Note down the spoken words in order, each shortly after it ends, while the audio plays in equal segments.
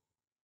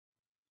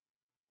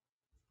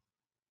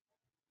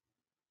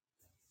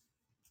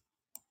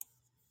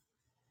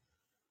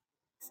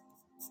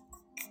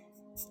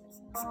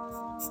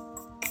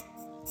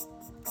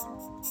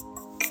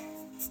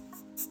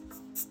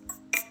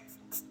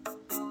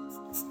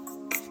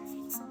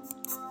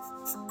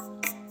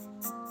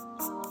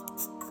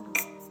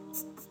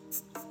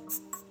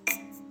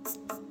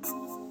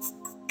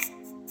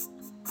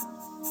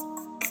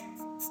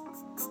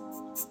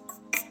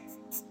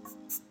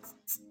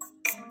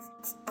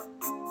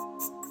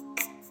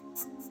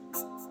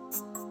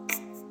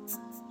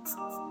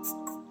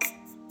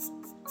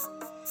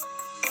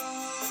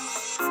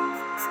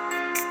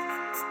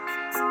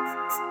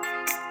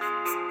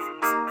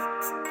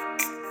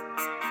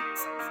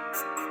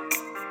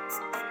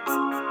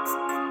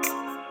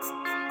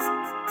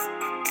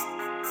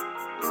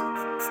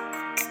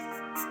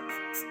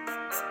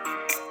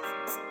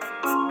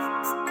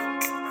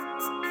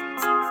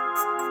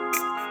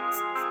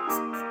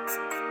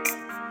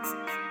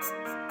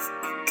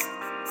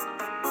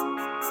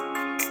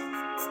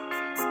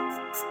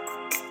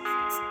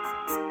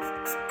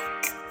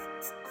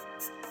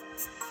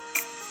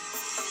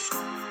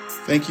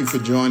Thank you for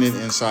joining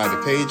Inside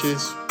the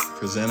Pages,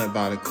 presented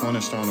by the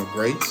Cornerstone of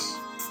Grace.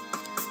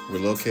 We're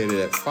located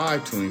at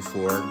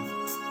 524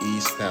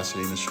 East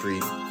Pasadena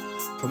Street,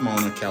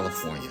 Pomona,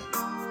 California.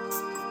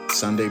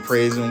 Sunday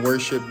praise and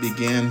worship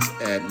begins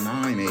at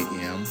 9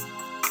 a.m.,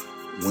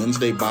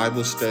 Wednesday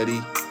Bible study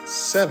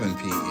 7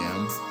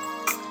 p.m.,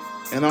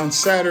 and on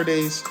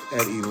Saturdays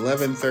at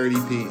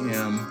 11:30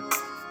 p.m.,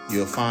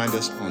 you'll find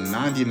us on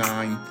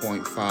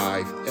 99.5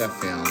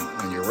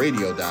 FM on your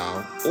radio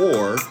dial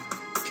or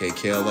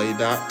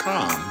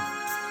kkla.com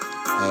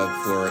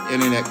for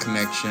internet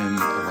connection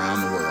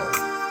around the world.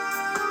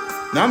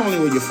 Not only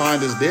will you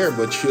find us there,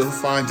 but you'll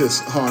find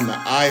us on the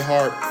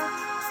iHeart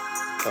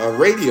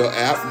radio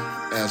app,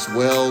 as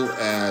well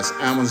as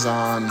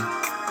Amazon,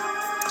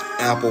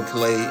 Apple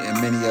Play,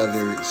 and many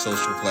other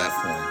social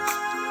platforms.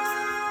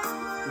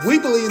 We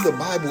believe the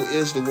Bible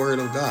is the Word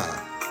of God.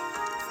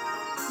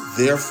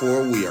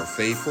 Therefore, we are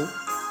faithful,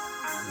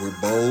 we're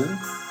bold.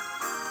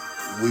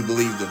 We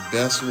believe the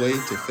best way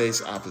to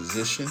face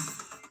opposition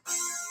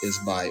is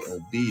by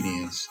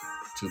obedience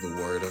to the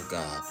Word of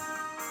God.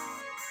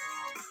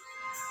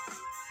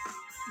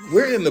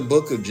 We're in the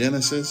book of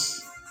Genesis.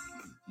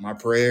 My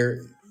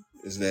prayer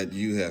is that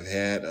you have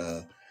had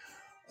a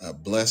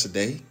blessed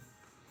day,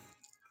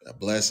 a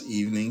blessed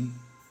evening,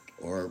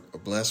 or a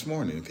blessed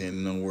morning,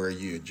 depending on where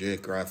you're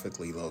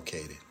geographically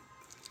located.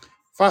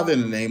 Father,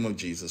 in the name of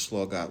Jesus,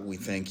 Lord God, we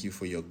thank you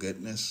for your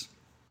goodness.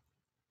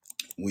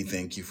 We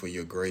thank you for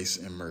your grace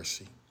and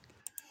mercy.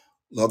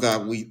 Lord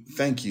God, we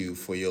thank you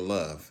for your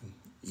love,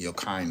 your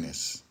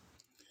kindness.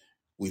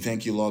 We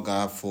thank you, Lord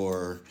God,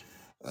 for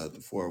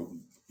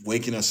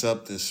waking us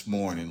up this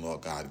morning,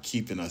 Lord God,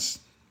 keeping us,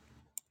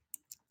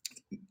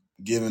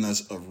 giving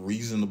us a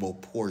reasonable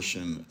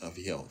portion of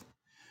health.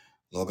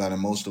 Lord God,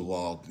 and most of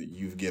all,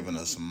 you've given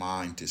us a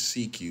mind to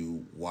seek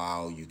you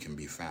while you can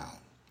be found.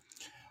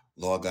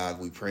 Lord God,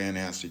 we pray and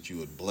ask that you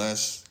would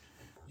bless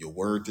your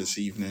word this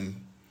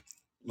evening.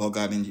 Lord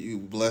God, and you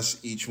bless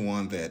each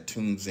one that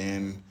tunes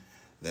in,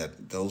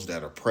 that those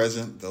that are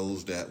present,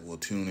 those that will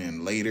tune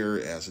in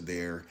later as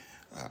their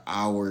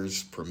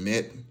hours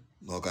permit.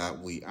 Lord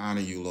God, we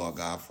honor you, Lord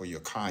God, for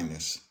your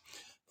kindness.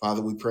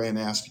 Father, we pray and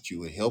ask that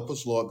you would help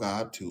us, Lord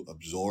God, to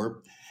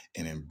absorb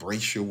and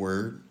embrace your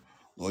word,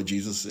 Lord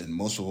Jesus, and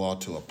most of all,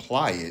 to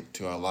apply it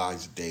to our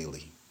lives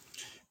daily.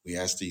 We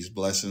ask these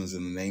blessings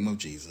in the name of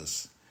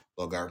Jesus.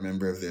 Lord God,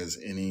 remember if there's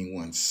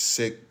anyone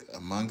sick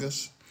among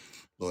us,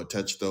 Lord,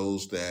 touch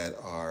those that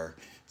are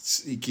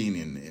seeking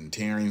and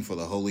tearing for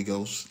the Holy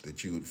Ghost,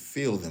 that you would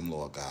fill them,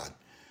 Lord God.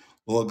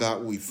 Lord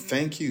God, we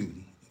thank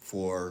you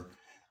for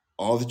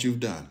all that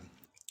you've done.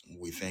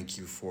 We thank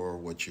you for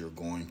what you're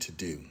going to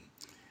do.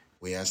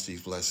 We ask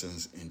these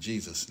blessings in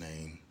Jesus'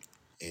 name.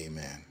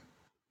 Amen.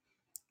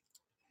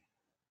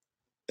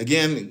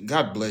 Again,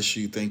 God bless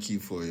you. Thank you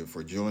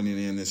for joining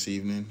in this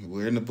evening.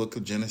 We're in the book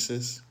of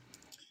Genesis.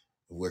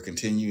 We're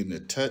continuing to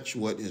touch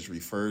what is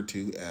referred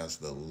to as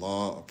the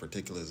law of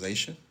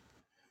particularization,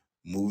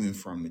 moving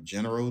from the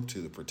general to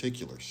the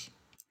particulars,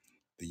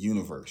 the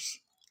universe,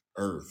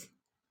 earth,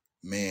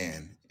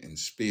 man, and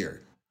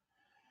spirit.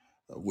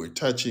 We're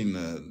touching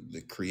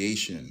the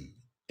creation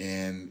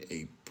and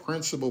a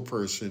principal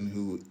person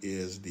who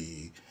is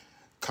the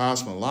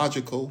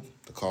cosmological,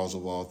 the cause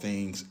of all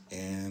things,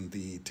 and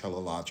the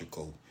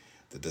teleological,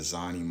 the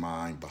designing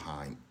mind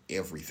behind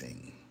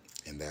everything,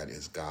 and that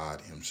is God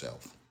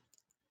himself.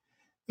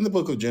 In the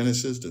book of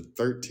Genesis, the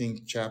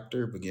 13th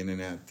chapter,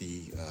 beginning at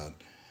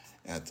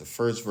the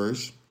first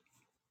verse,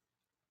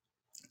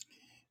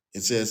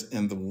 it says,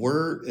 and the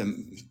word,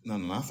 and no,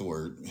 not the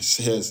word, it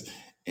says,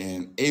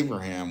 and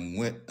Abraham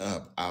went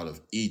up out of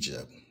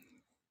Egypt,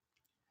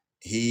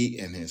 he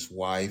and his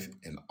wife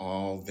and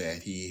all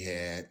that he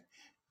had,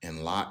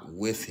 and Lot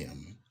with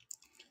him,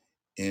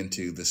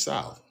 into the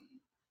south.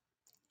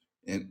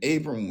 And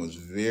Abram was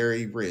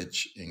very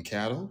rich in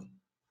cattle,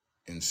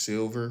 in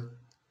silver,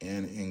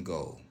 and in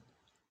gold.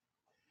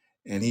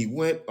 And he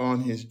went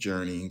on his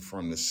journey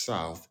from the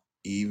south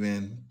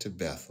even to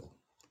Bethel,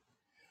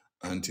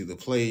 unto the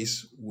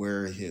place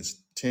where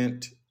his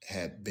tent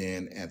had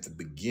been at the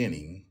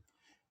beginning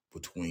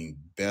between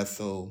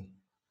Bethel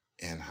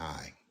and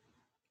Hai.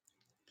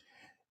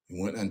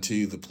 He went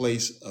unto the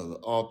place of the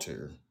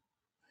altar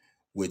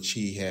which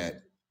he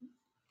had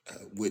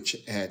which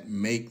had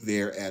make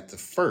there at the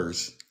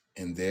first,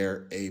 and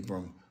there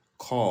Abram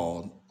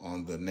called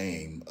on the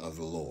name of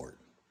the Lord.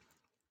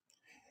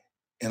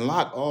 And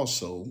Lot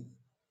also,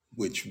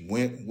 which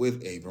went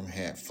with Abram,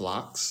 had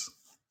flocks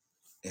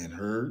and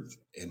herds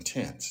and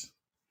tents.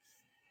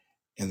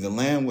 And the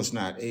land was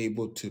not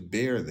able to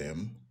bear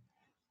them,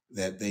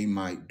 that they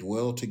might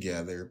dwell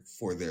together,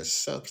 for their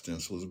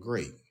substance was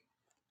great,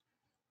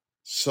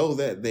 so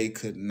that they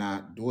could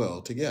not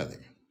dwell together.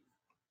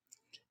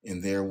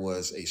 And there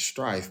was a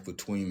strife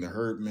between the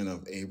herdmen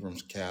of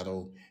Abram's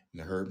cattle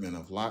and the herdmen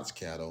of Lot's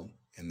cattle,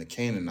 and the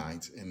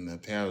Canaanites and the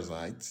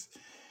Perizzites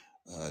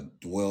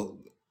dwelt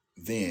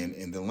then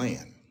in the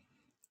land.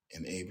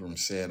 And Abram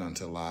said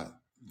unto Lot,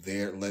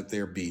 let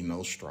there be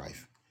no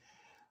strife.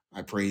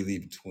 I pray thee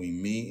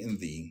between me and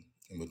thee,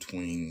 and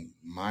between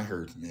my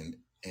herdmen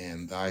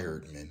and thy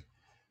herdmen,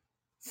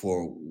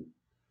 for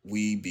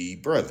we be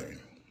brethren.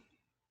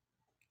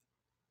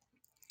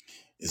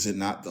 Is it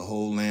not the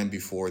whole land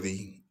before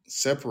thee?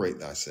 Separate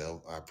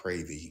thyself, I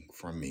pray thee,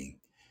 from me.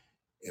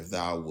 If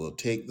thou wilt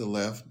take the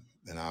left,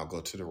 then I'll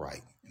go to the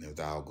right. And if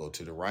thou go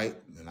to the right,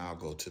 then I'll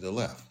go to the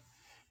left.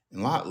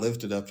 And Lot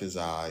lifted up his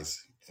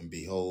eyes, and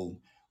behold,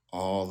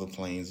 all the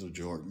plains of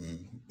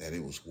Jordan, that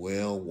it was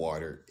well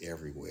watered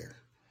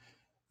everywhere,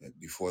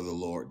 before the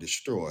Lord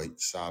destroyed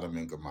Sodom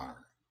and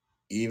Gomorrah,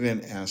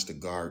 even as the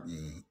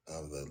garden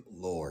of the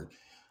Lord,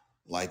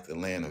 like the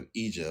land of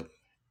Egypt,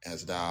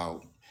 as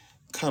thou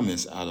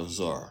comest out of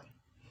Zoar.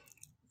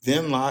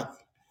 Then Lot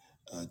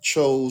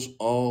chose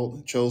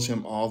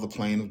him all the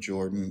plain of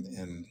Jordan,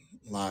 and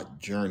Lot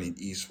journeyed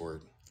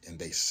eastward, and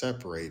they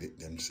separated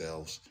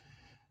themselves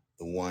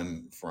the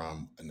one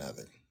from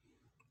another.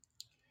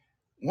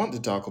 I want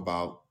to talk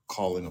about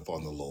calling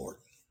upon the Lord.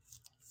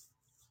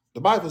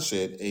 The Bible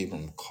said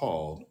Abram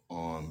called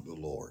on the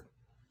Lord.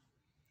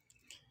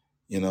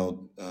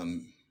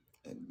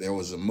 There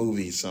was a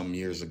movie some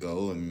years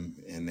ago,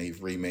 and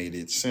they've remade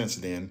it since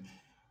then.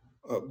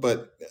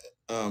 But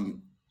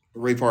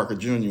Ray Parker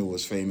Jr.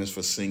 was famous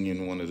for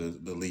singing one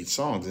of the lead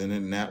songs in it,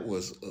 and that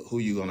was Who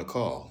You Gonna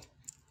Call?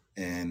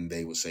 And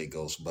they would say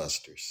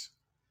Ghostbusters.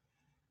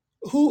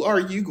 Who are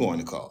you going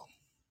to call?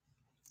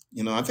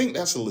 I think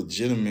that's a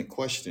legitimate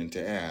question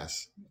to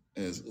ask,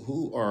 is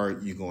who are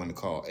you going to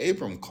call?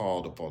 Abram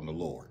called upon the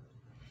Lord,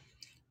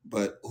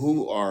 but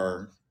who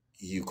are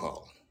you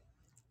calling?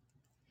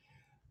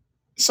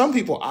 Some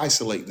people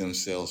isolate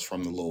themselves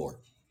from the Lord.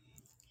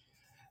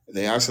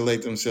 They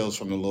isolate themselves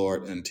from the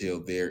Lord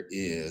until there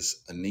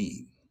is a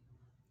need.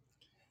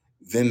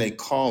 Then they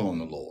call on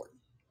the Lord.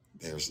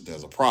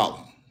 There's a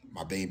problem.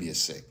 My baby is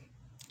sick.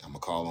 I'm going to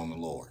call on the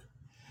Lord.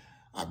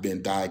 I've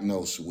been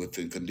diagnosed with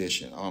the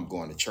condition. Oh, I'm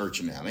going to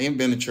church now. I ain't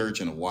been to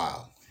church in a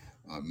while.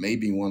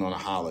 Maybe one on a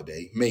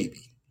holiday,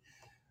 maybe.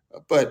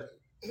 But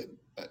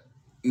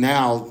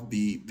now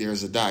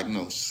there's a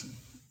diagnosis,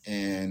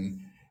 and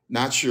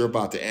not sure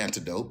about the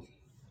antidote,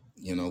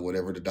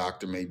 whatever the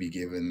doctor may be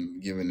given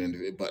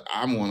into it, but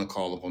I want to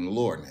call upon the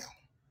Lord now.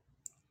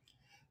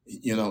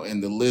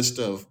 And the list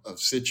of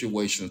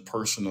situations,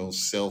 personal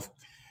self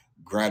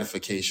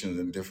gratifications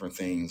and different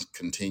things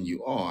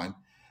continue on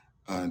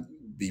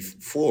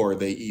before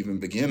they even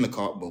begin to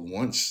call. But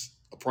once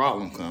a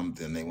problem comes,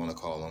 then they want to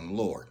call on the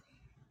Lord.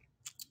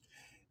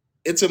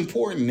 It's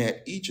important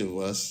that each of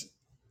us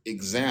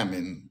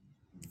examine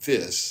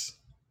this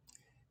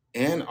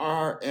and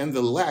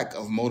the lack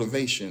of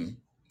motivation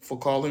for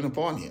calling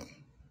upon him.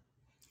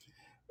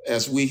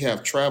 As we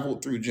have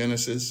traveled through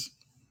Genesis,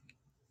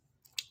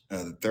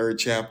 the third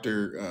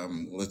chapter,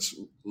 let's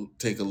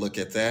take a look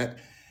at that.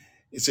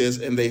 It says,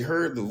 and they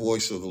heard the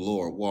voice of the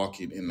Lord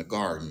walking in the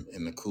garden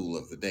in the cool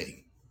of the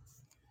day.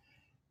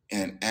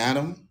 And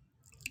Adam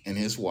and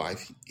his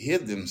wife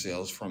hid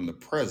themselves from the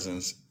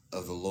presence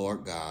of the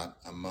Lord God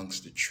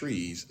amongst the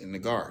trees in the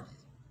garden.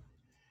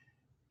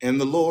 And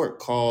the Lord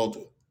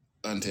called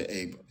unto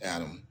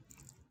Adam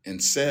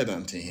and said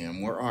unto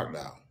him, where art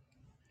thou?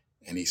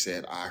 And he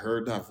said, I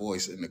heard thy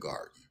voice in the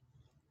garden,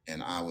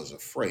 and I was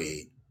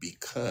afraid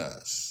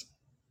because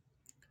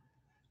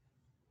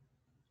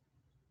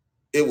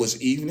it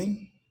was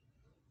evening,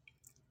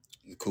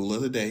 the cool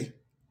of the day.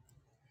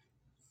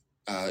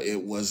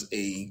 It was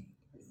a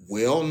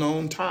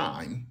well-known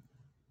time.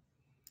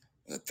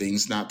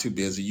 Things not too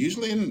busy.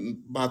 Usually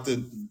in about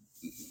the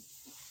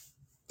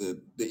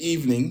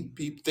evening,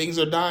 things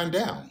are dying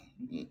down.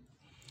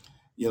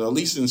 At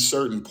least in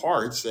certain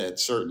parts at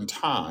certain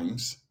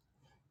times.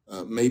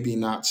 Maybe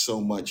not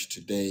so much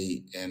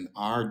today in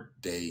our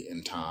day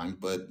and time,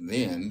 but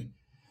then,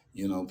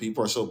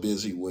 people are so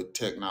busy with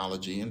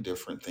technology and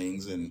different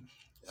things and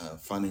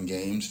fun and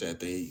games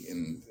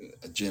and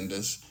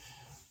agendas.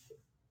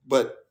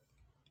 But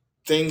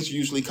things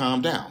usually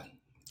calm down.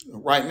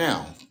 Right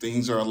now,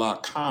 things are a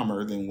lot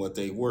calmer than what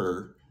they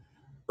were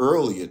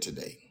earlier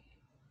today.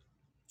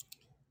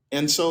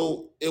 And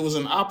so it was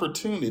an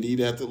opportunity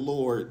that the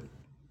Lord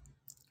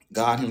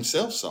God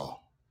himself saw.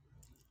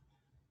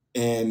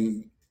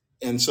 And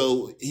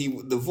so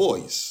the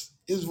voice,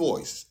 his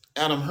voice,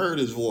 Adam heard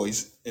his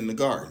voice in the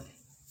garden.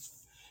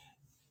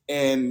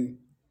 And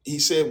he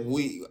said,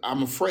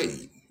 I'm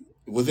afraid.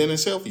 Within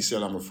himself, he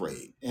said, I'm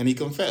afraid. And he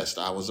confessed,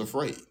 I was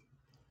afraid.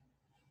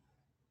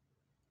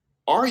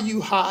 Are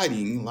you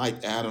hiding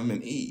like Adam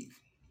and Eve?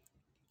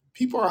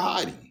 People are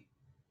hiding.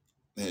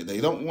 They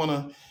don't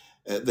want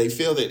to, they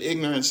feel that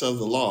ignorance of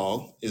the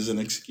law is an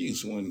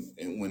excuse when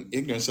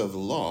ignorance of the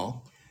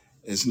law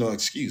is no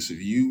excuse.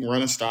 If you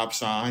run a stop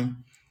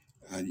sign,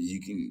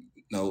 you can,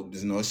 no,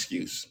 there's no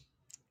excuse.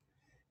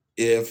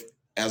 If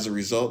as a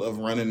result of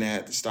running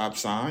that stop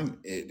sign,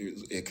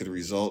 it could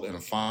result in a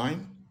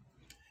fine,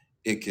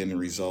 it can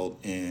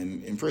result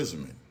in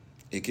imprisonment,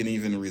 it can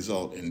even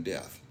result in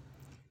death.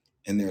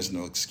 And there's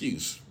no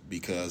excuse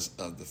because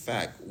of the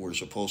fact we're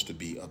supposed to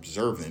be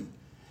observant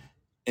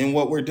in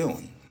what we're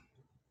doing.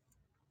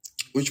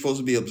 We're supposed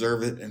to be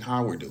observant in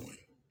how we're doing.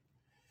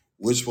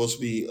 We're supposed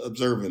to be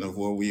observant of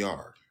where we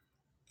are.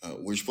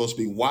 We're supposed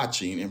to be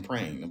watching and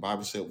praying. The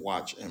Bible said,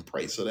 watch and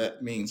pray. So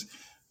that means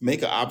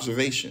make an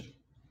observation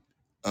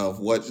of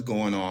what's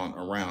going on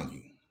around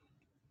you.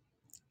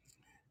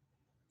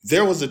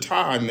 There was a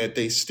time that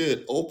they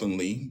stood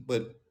openly,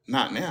 but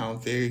not now.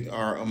 They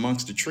are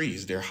amongst the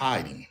trees, they're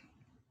hiding.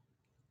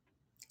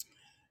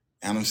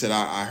 Adam said,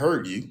 I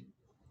heard you.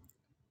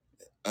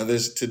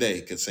 Others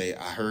today could say,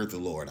 I heard the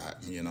Lord.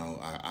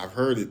 I've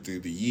heard it through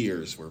the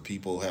years where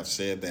people have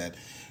said that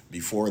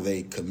before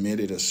they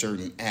committed a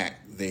certain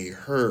act, they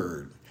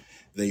heard,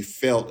 they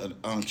felt an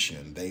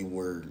unction. They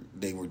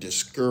were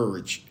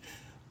discouraged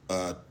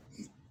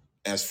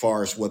as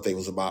far as what they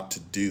was about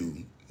to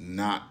do,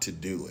 not to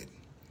do it.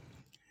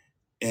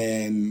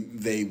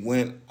 And they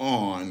went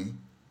on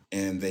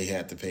and they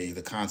had to pay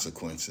the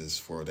consequences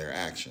for their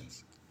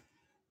actions.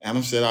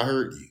 Adam said, I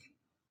heard you.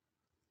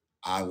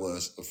 I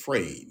was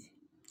afraid.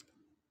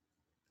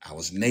 I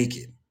was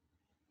naked.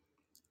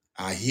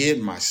 I hid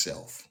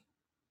myself.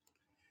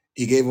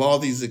 He gave all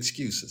these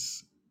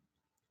excuses.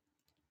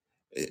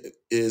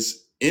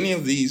 Is any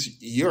of these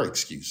your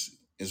excuse?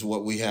 Is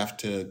what we have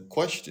to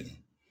question.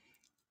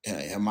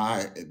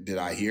 Did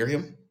I hear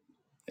him?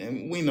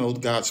 And we know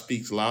God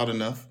speaks loud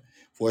enough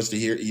for us to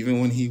hear even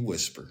when he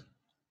whispered.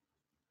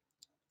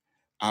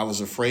 I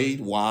was afraid.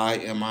 Why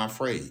am I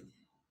afraid?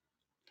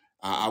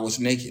 I was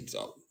naked.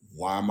 So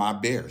why am I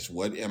embarrassed?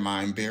 What am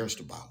I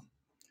embarrassed about?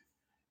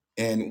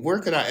 And where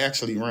could I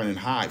actually run and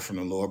hide from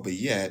the Lord? But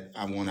yet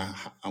I want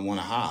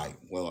to hide.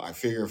 Well, I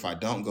figure if I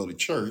don't go to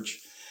church,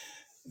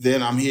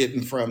 then I'm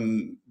hidden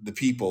from the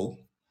people.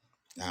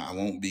 I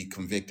won't be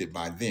convicted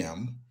by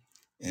them.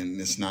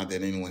 And it's not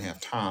that anyone have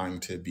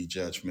time to be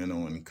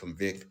judgmental and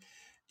convict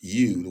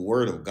you. The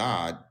word of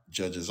God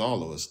judges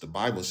all of us. The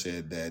Bible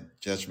said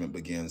that judgment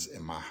begins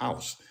in my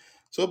house.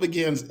 So it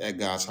begins at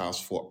God's house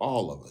for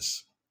all of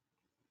us.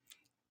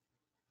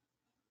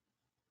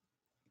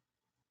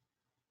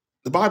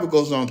 The Bible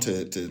goes on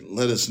to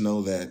let us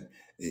know that,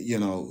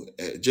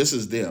 just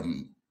as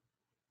them,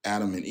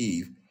 Adam and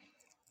Eve,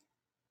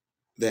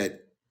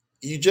 that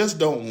you just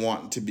don't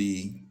want to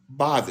be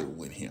bothered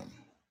with him.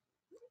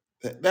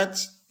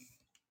 That's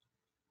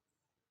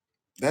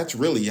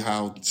really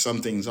how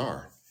some things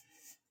are.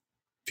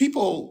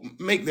 People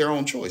make their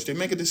own choice. They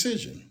make a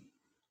decision.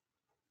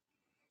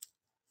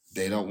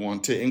 They don't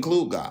want to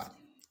include God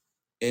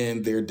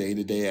in their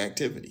day-to-day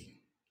activity.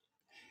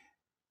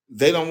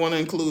 They don't want to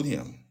include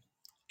him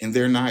in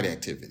their night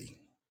activity.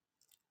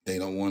 They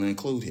don't want to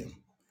include him.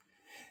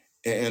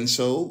 And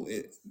so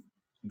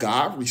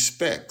God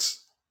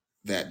respects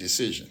that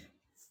decision.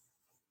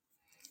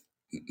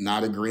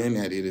 Not agreeing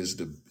that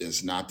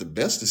it's not the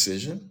best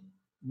decision,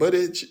 but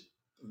it's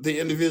the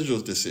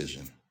individual's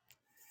decision.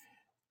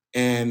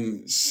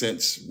 And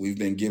since we've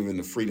been given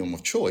the freedom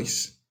of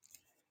choice,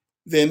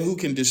 then who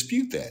can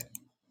dispute that?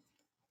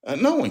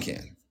 No one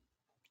can.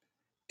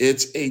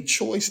 It's a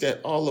choice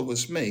that all of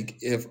us make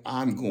if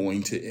I'm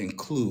going to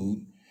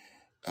include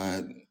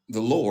uh, the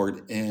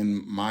Lord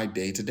in my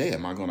day to day.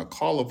 Am I going to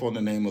call upon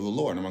the name of the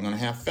Lord? Am I going to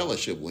have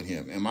fellowship with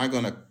him? Am I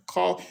going to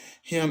call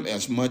him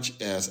as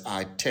much as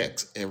I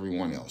text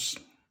everyone else?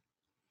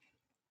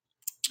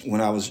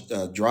 When I was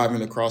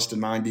driving across the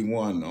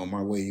 91 on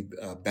my way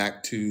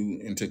back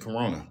into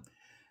Corona,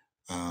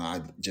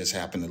 I just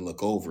happened to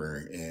look over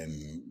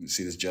and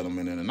see this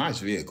gentleman in a nice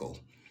vehicle.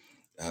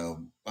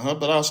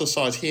 But I also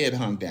saw his head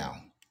hung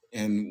down.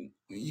 And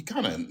you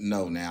kind of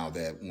know now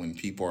that when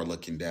people are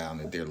looking down,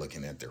 that they're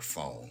looking at their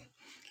phone.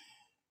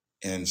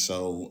 And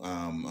so,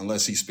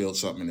 unless he spilled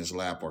something in his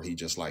lap or he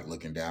just like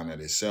looking down at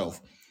himself,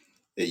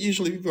 it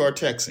usually people are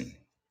texting,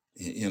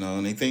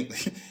 and they think,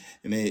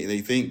 and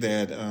they think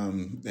that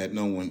that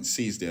no one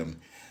sees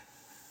them.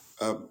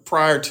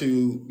 Prior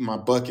to my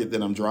bucket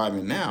that I'm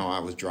driving now, I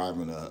was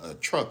driving a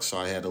truck, so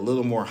I had a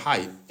little more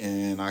height,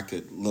 and I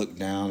could look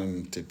down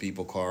into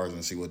people's cars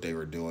and see what they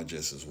were doing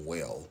just as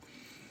well.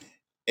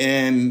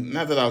 And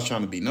not that I was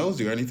trying to be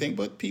nosy or anything,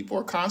 but people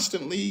are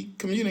constantly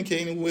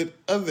communicating with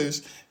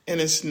others. And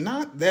it's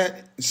not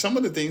that some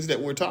of the things that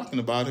we're talking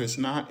about is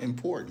not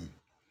important,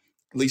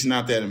 at least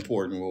not that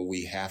important where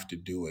we have to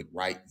do it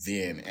right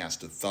then as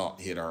the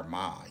thought hit our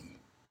mind.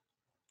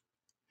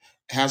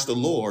 Has the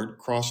Lord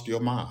crossed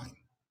your mind?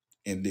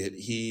 And did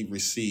he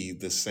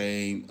receive the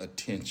same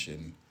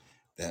attention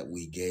that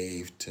we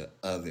gave to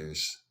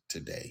others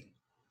today?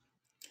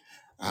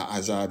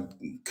 As I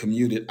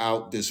commuted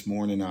out this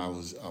morning, I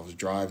was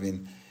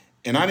driving,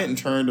 and I didn't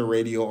turn the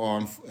radio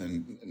on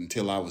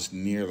until I was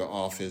near the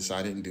office.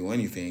 I didn't do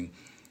anything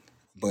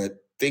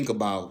but think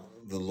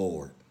about the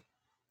Lord.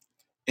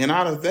 And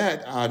out of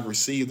that, I'd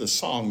received a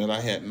song that I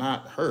had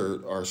not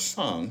heard or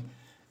sung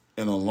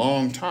in a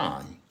long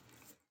time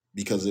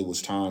because it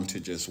was time to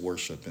just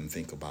worship and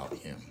think about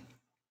Him.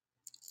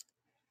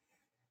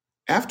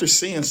 After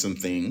seeing some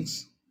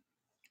things,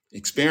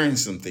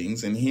 experiencing some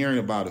things, and hearing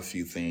about a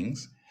few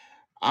things,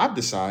 I've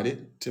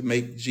decided to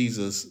make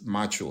Jesus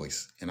my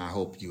choice, and I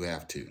hope you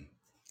have too.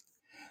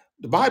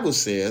 The Bible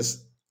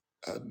says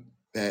uh,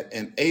 that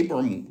and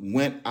Abram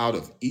went out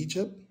of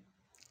Egypt,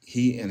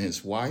 he and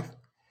his wife,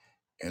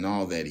 and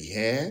all that he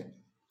had,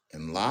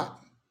 and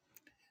Lot,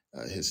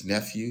 his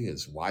nephew,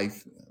 his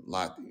wife.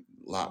 Lot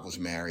was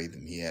married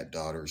and he had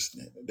daughters.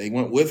 They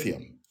went with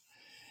him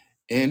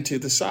into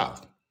the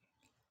south.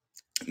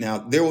 Now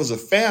there was a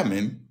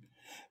famine.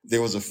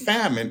 There was a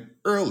famine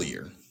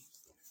earlier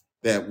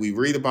that we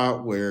read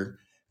about where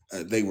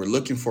they were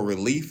looking for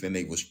relief and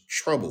they was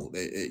trouble.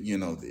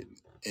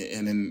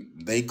 And then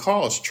they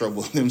caused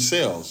trouble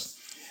themselves.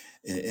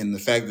 And the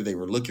fact that they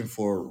were looking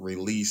for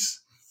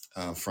release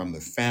from the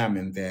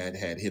famine that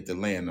had hit the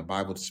land. The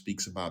Bible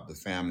speaks about the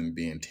famine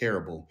being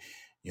terrible.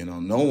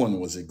 No one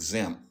was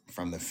exempt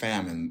from the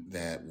famine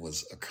that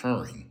was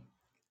occurring.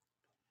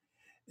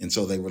 And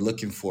so they were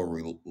looking for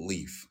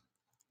relief.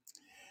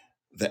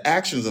 The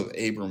actions of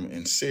Abram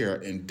and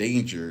Sarah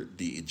endangered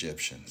the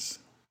Egyptians.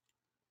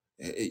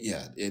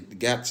 It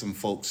got some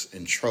folks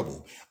in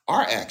trouble.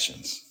 Our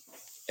actions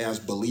as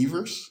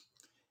believers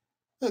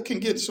can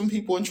get some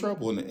people in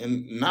trouble,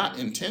 and not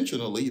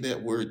intentionally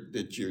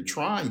that you're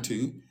trying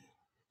to,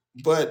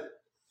 but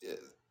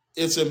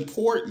it's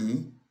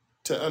important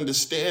to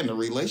understand the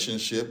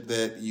relationship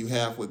that you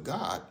have with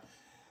God.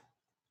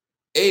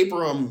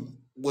 Abram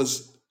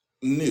was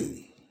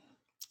new,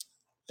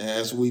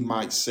 as we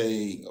might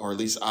say, or at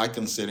least I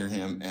consider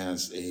him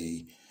as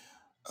you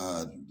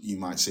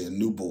might say, a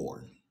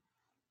newborn.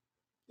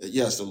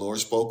 Yes, the Lord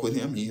spoke with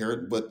him. He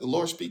heard, but the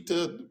Lord speaks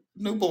to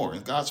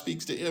newborns. God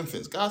speaks to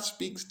infants. God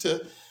speaks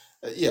to,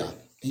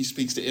 He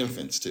speaks to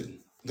infants too.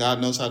 God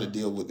knows how to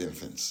deal with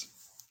infants.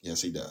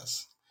 Yes, He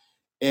does.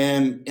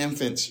 And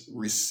infants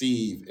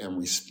receive and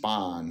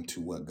respond to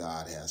what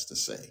God has to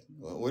say.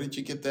 Well, where did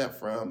you get that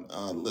from?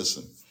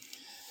 Listen,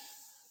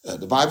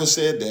 the Bible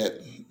said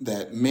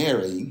that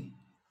Mary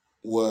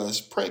was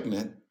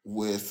pregnant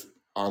with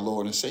our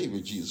Lord and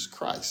Savior Jesus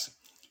Christ,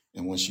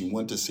 and when she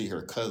went to see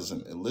her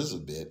cousin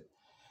Elizabeth,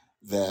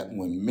 that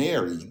when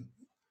Mary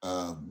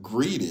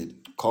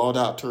called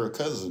out to her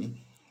cousin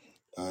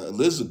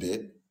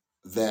Elizabeth,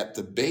 that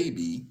the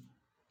baby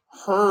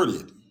heard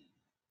it.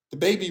 The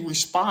baby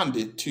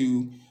responded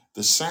to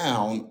the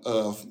sound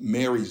of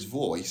Mary's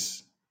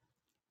voice.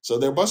 So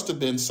there must have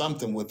been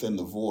something within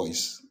the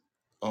voice.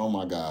 Oh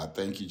my God,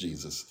 thank you,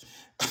 Jesus.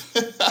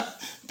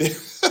 there,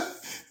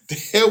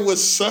 there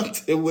was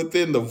something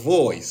within the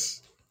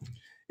voice.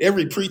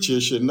 Every preacher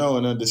should know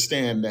and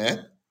understand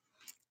that.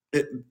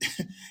 It,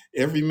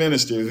 every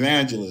minister,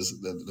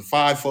 evangelist, the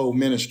fivefold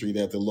ministry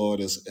that the Lord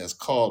has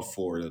called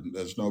for,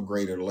 there's no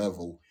greater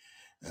level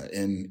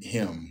in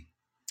Him.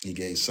 He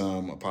gave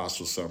some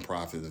apostles, some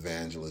prophets,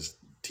 evangelists,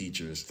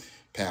 teachers,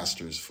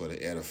 pastors for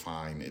the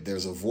edifying.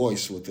 There's a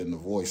voice within the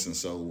voice. And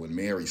so when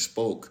Mary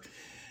spoke,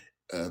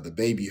 the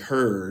baby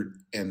heard,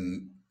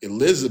 and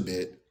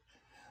Elizabeth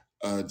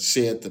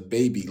said the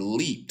baby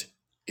leaped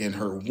in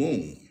her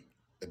womb.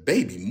 The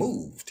baby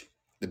moved.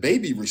 The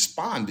baby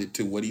responded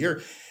to what he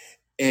heard.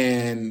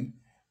 And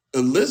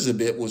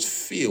Elizabeth was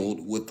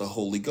filled with the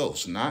Holy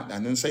Ghost. I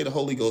didn't say the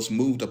Holy Ghost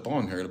moved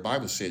upon her. The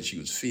Bible said she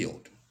was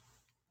filled.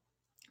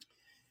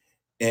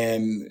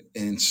 And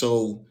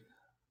so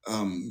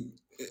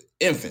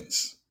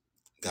infants,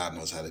 God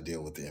knows how to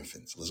deal with the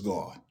infants. Let's go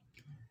on.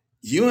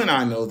 You and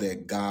I know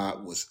that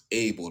God was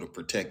able to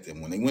protect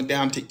them. When they went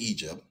down to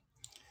Egypt,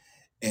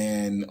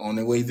 and on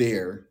their way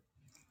there,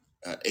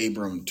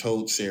 Abram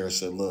told Sarah,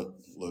 said, look,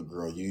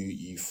 girl,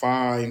 you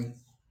fine.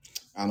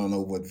 I don't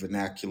know what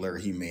vernacular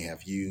he may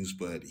have used,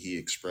 but he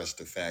expressed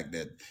the fact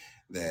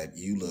that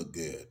you look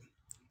good.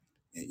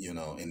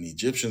 And the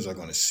Egyptians are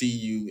going to see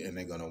you, and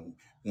they're going to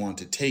want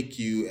to take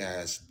you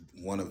as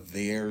one of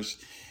theirs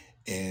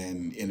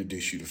and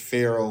introduce you to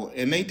Pharaoh.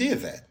 And they did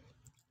that.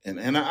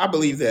 And I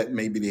believe that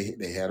maybe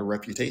they had a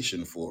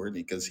reputation for it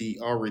because he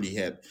already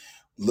had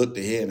looked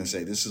ahead and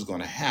said, this is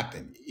going to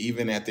happen,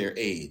 even at their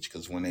age.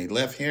 Because when they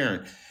left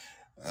Haran,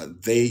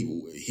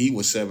 he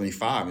was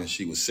 75 and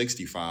she was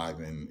 65.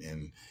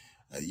 And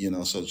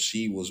So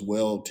she was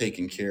well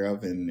taken care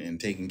of and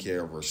taking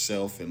care of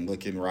herself and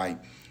looking right.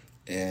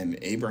 And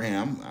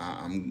Abraham,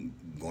 I'm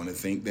going to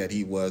think that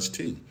he was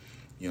too.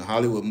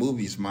 Hollywood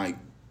movies might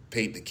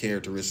paint the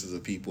characteristics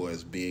of people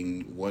as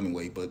being one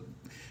way, but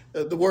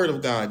the Word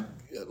of God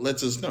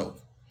lets us know.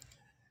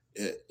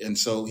 And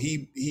so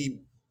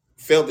he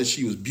felt that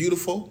she was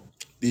beautiful.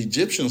 The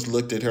Egyptians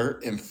looked at her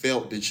and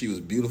felt that she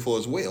was beautiful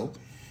as well,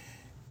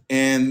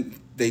 and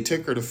they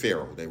took her to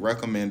Pharaoh. They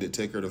recommended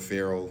took her to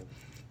Pharaoh,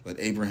 but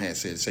Abraham had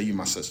said, "Say you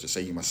my sister.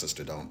 Say you my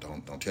sister. Don't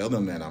tell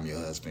them that I'm your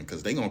husband,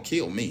 because they're gonna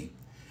kill me,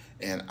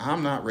 and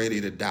I'm not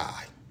ready to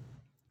die.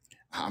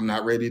 I'm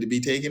not ready to be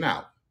taken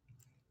out.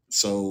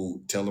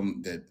 So tell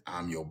them that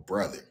I'm your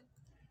brother."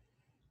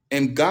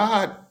 And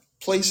God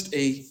placed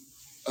a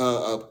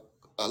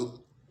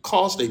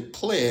caused a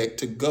plague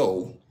to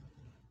go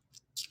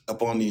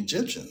upon the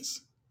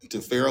Egyptians,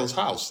 to Pharaoh's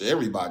house.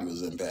 Everybody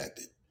was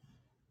impacted.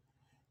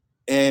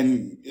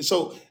 And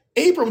so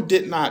Abram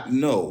did not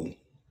know,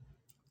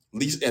 at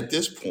least at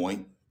this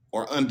point,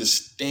 or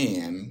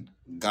understand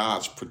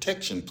God's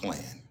protection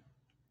plan.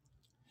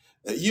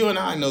 You and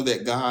I know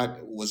that God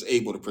was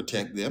able to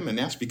protect them, and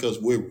that's because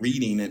we're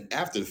reading it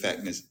after the fact,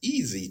 and it's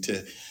easy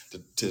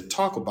to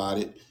talk about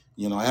it.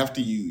 After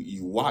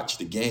you watch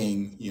the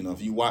game.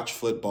 If you watch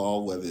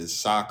football, whether it's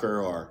soccer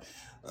or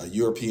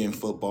European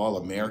football,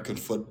 American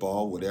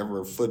football,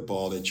 whatever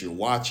football that you're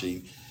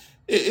watching,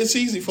 it's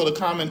easy for the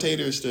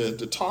commentators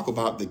to talk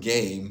about the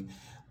game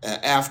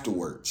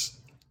afterwards.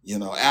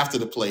 After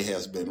the play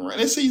has been run,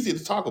 it's easy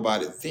to talk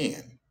about it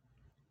then,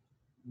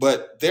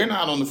 but they're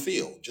not on the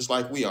field, just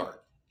like we are.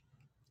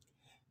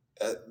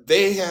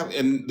 They have,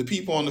 and the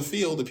people on the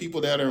field, the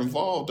people that are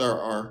involved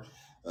are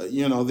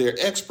they're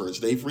experts.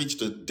 They've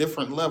reached a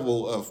different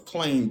level of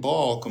playing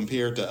ball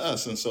compared to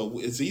us, and so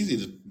it's easy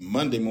to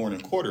Monday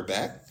morning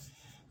quarterback,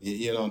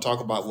 and talk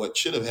about what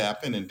should have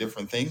happened and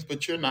different things,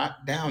 but you're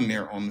not down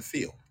there on the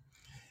field.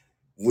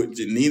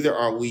 Neither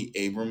are we,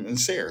 Abram and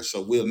Sarah.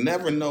 So we'll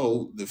never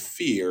know the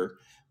fear,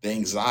 the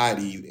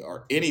anxiety,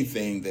 or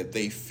anything that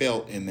they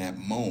felt in that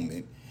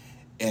moment.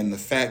 And the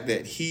fact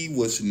that he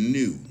was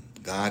new,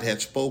 God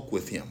had spoke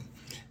with him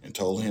and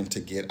told him to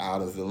get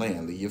out of the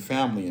land, leave your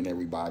family and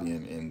everybody,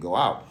 and go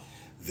out.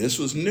 This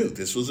was new.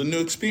 This was a new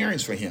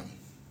experience for him.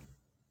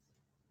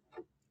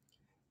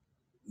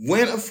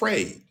 When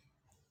afraid,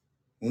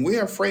 when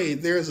we're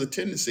afraid, there is a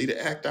tendency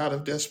to act out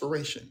of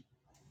desperation.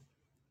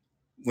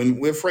 When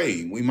we're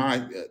afraid,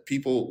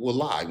 people will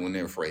lie when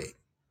they're afraid.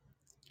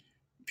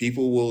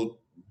 People will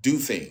do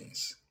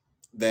things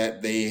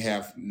that they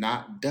have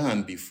not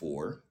done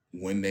before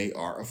when they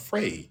are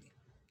afraid.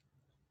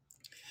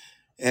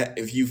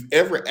 If you've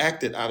ever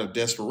acted out of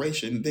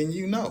desperation, then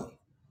you know.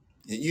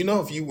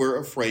 If you were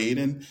afraid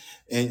and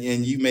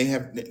you may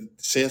have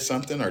said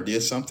something or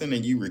did something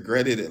and you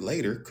regretted it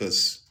later,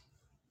 because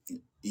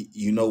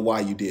you know why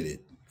you did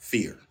it.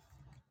 Fear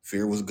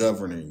was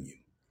governing you.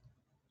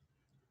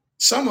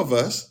 Some of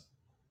us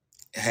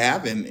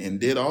have and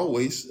did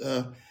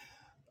uh,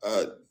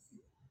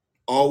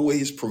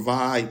 always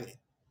provide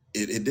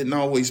it didn't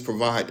always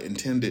provide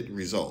intended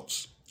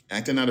results.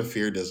 Acting out of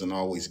fear doesn't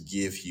always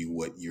give you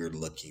what you're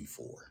looking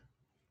for.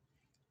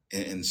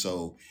 And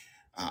so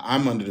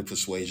I'm under the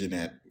persuasion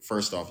that,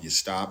 first off, you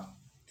stop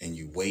and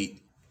you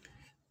wait.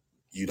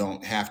 You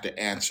don't have to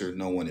answer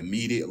no one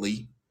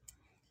immediately.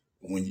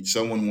 When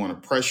someone want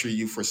to pressure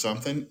you for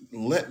something,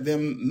 let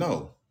them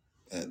know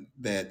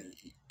that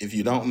if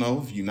you don't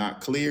know, if you're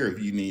not clear,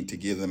 if you need to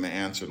give them an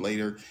answer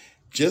later,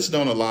 just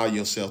don't allow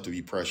yourself to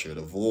be pressured.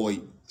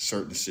 Avoid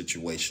certain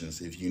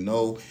situations. If you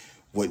know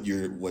what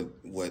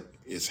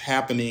is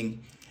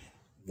happening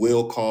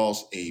will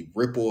cause a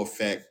ripple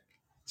effect,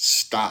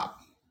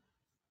 stop.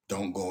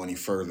 Don't go any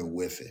further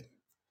with it.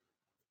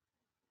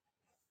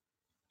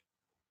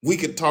 We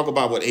could talk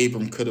about what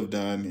Abram could have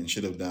done and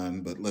should have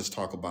done, but let's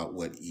talk about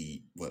what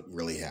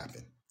really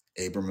happened.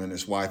 Abram and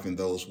his wife and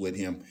those with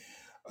him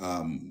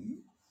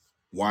um,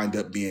 wind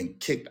up being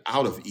kicked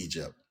out of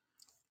Egypt.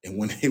 And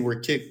when they were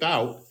kicked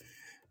out,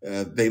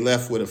 they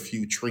left with a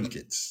few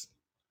trinkets.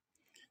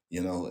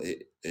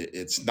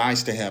 It's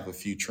nice to have a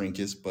few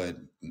trinkets, but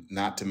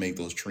not to make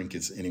those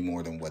trinkets any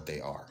more than what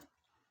they are.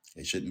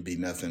 They shouldn't be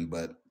nothing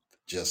but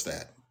just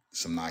that,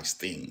 some nice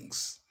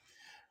things.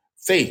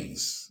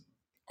 Things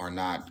are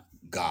not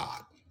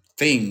God.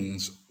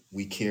 Things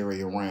we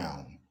carry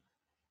around.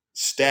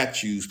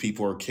 Statues,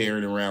 people are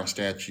carrying around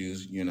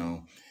statues.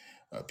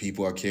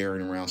 People are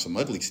carrying around some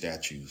ugly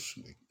statues.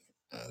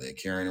 They're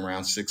carrying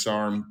around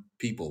six-armed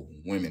people,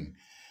 women,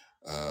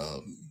 uh,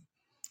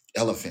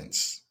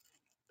 elephants,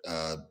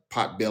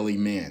 pot-bellied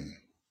men,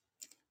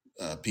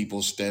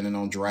 people standing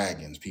on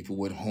dragons, people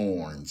with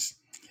horns,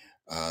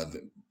 uh,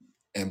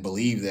 and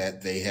believe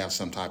that they have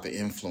some type of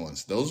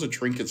influence. Those are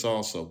trinkets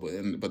also,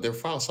 but they're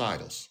false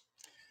idols.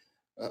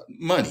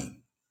 Money,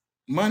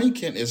 money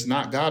can is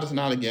not God is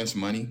not against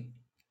money,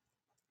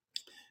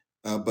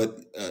 but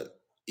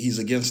He's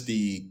against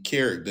the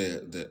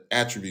character, the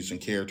attributes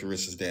and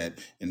characteristics that,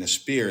 and the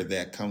spirit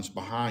that comes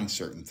behind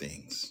certain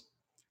things.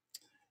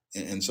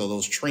 And so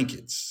those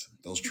trinkets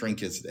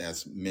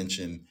as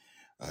mentioned,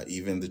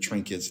 even the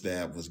trinkets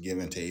that was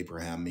given to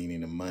Abraham,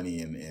 meaning the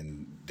money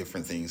and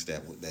different things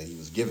that he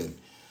was given,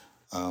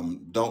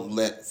 don't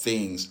let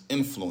things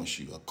influence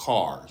you. A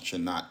car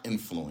should not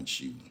influence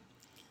you,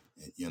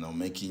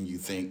 making you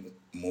think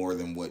more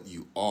than what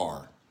you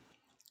are.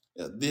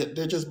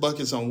 They're just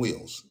buckets on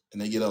wheels,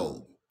 and they get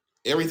old.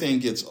 Everything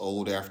gets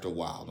old after a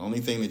while. The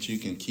only thing that you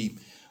can keep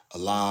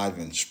alive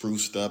and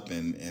spruced up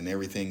and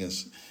everything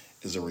is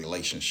a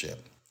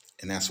relationship,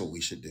 and that's what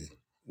we should do.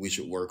 We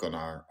should work on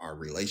our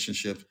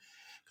relationships,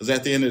 because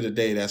at the end of the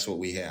day, that's what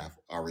we have: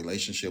 our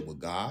relationship with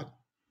God,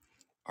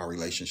 our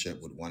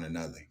relationship with one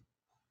another.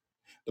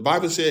 The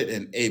Bible said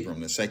in Abram,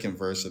 the second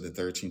verse of the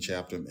 13th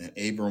chapter, and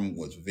Abram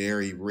was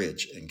very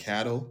rich in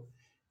cattle,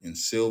 in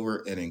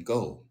silver, and in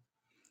gold.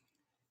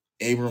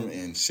 Abram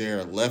and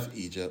Sarah left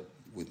Egypt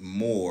with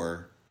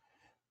more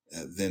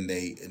than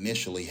they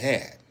initially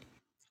had.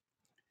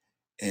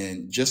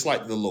 And just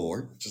like the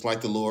Lord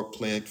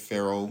plagued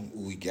Pharaoh,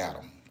 we got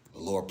him. The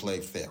Lord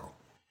plagued Pharaoh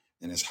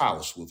and his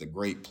house with a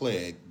great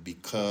plague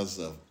because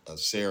of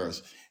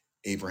Sarah's,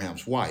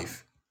 Abraham's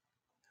wife.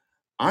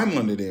 I'm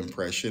under the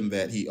impression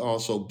that he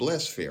also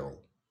blessed Pharaoh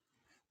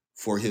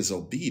for his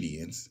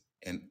obedience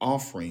and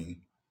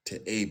offering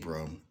to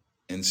Abram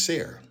and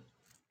Sarah.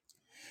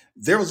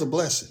 There was a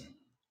blessing.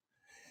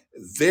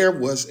 There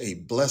was a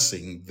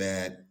blessing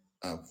that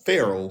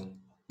Pharaoh,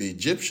 the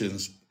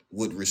Egyptians,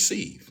 would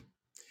receive.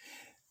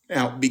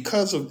 Now,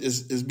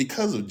 is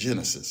because of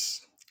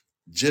Genesis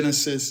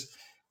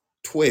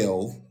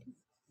 12,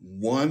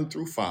 1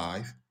 through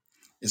 5.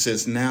 It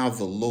says, "Now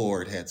the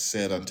Lord had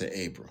said unto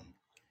Abram,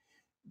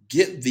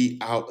 Get thee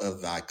out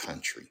of thy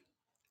country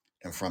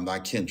and from thy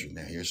kindred."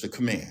 Now here's the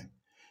command,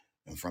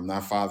 "and from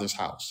thy father's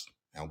house."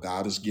 Now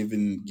God is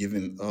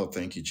given, oh,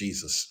 thank you,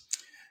 Jesus.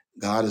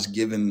 God has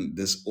given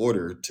this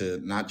order to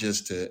not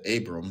just to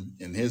Abram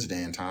in his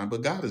day and time,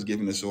 but God has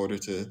given this order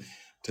to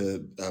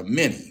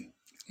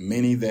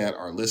many that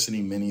are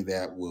listening, many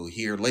that will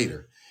hear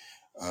later.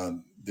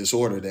 This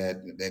order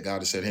that God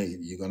has said, "Hey,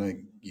 you're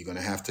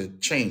gonna have to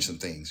change some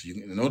things.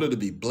 In order to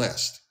be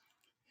blessed,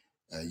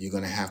 you're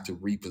gonna have to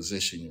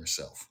reposition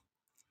yourself."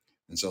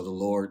 And so the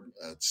Lord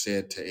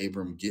said to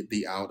Abram, "Get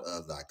thee out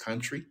of thy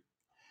country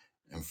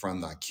and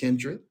from thy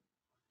kindred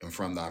and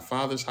from thy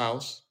father's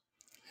house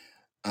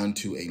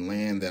unto a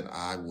land that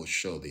I will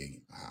show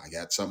thee." I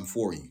got something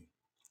for you.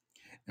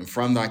 "And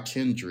from thy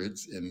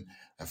kindreds and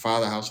thy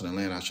father's house and the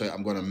land I show you,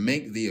 I'm going to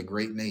make thee a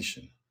great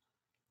nation.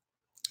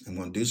 I'm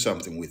going to do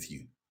something with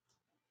you."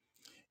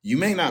 You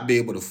may not be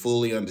able to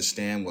fully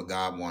understand what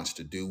God wants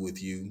to do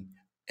with you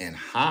and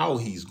how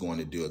he's going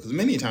to do it, because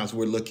many times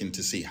we're looking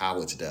to see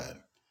how it's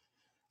done.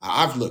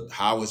 I've looked,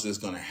 how is this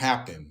going to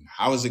happen?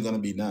 How is it going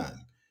to be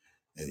done?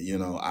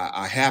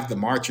 I have the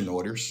marching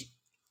orders,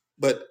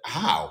 but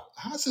how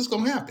is this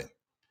going to happen?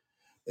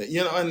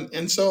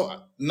 And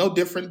so no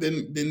different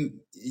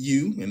than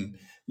you and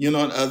and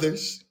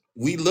others.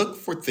 We look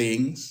for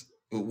things.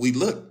 We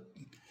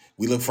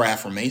look for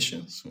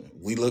affirmations.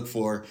 We look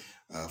for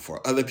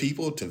other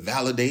people to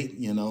validate.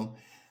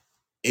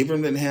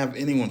 Abram didn't have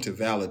anyone to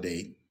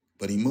validate,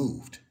 but he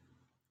moved.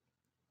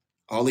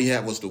 All he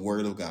had was the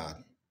word of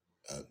God.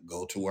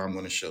 Go to where I'm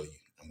going to show you.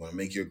 I'm going to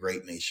make you a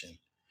great nation.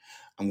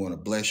 I'm going to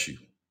bless you,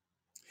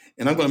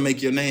 and I'm going to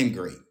make your name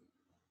great,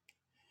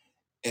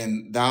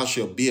 and thou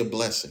shalt be a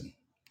blessing.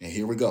 And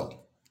here we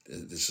go.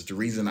 This is the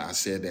reason I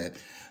said that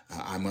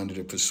I'm under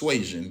the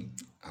persuasion,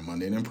 I'm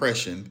under an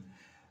impression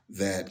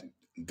that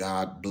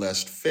God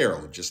blessed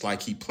Pharaoh, just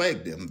like he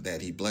plagued him,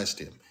 that he blessed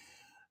him.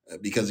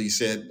 Because he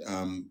said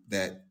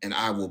that, "And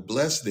I will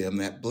bless them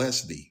that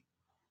bless thee,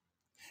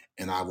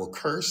 and I will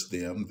curse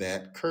them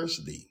that curse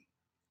thee."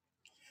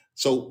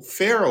 So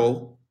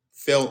Pharaoh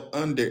fell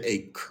under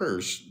a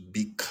curse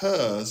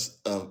because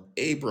of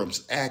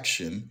Abram's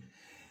action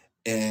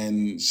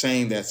and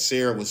saying that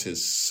Sarah was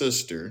his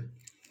sister,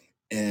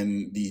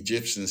 and the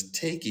Egyptians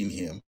taking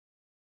him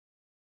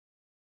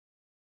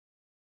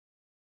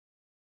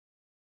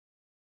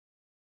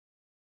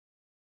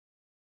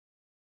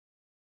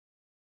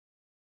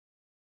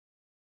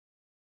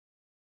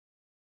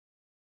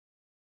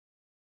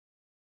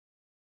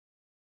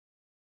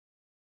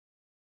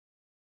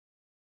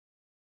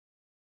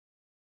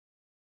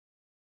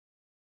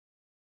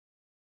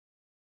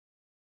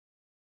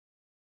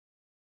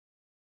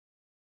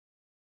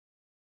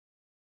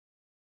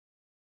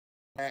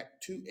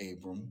back to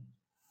Abram,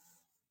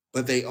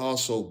 but they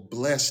also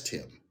blessed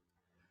him.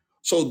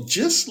 So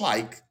just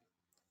like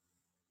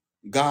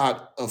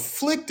God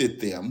afflicted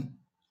them,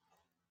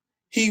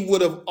 he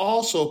would have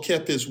also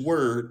kept his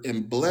word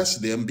and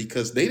blessed them,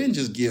 because they didn't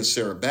just give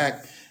Sarah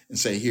back and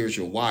say, "Here's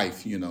your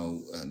wife,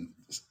 and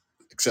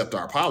accept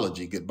our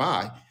apology,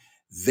 goodbye."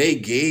 They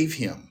gave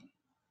him.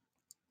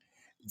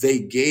 They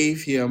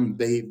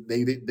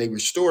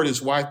restored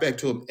his wife back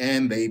to him,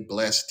 and they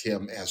blessed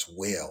him as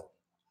well.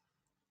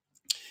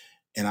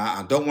 And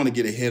I don't want to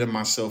get ahead of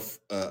myself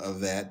of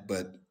that,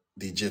 but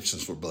the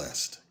Egyptians were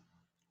blessed.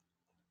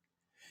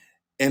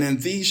 and in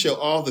thee shall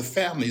all the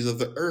families of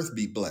the earth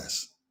be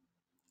blessed.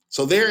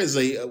 So there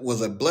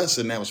was a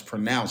blessing that was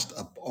pronounced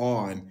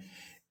upon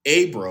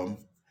Abram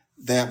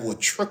that would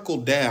trickle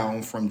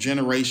down from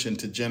generation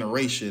to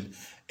generation.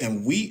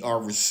 And we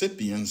are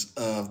recipients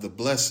of the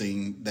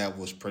blessing that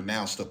was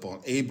pronounced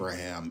upon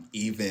Abraham,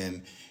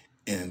 even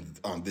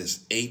on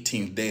this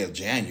 18th day of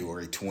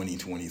January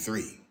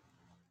 2023.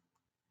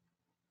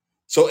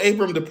 So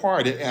Abram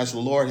departed as the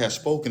Lord had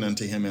spoken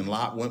unto him, and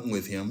Lot went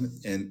with him.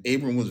 And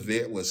Abram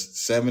was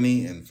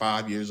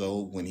 75 years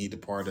old when he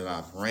departed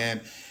out of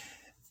Haran.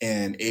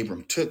 And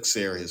Abram took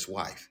Sarah his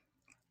wife,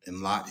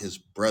 and Lot his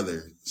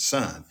brother's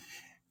son,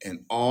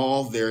 and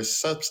all their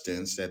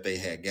substance that they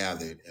had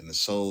gathered, and the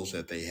souls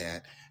that they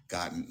had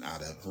gotten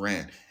out of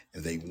Haran.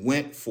 And they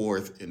went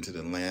forth into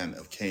the land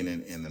of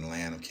Canaan, and in the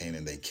land of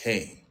Canaan they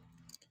came.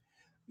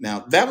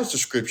 Now, that was the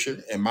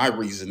scripture and my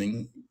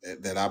reasoning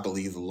that I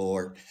believe the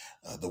Lord,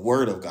 the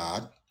word of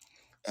God,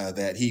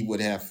 that he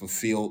would have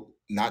fulfilled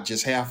not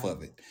just half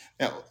of it.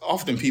 Now,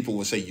 often people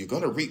will say, you're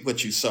going to reap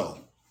what you sow.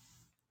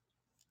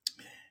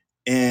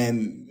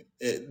 And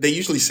they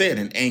usually say it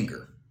in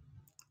anger.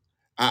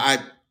 I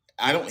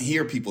don't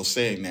hear people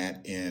saying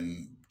that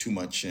in too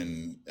much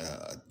in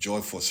a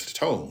joyful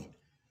tone,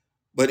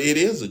 but it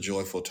is a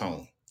joyful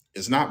tone.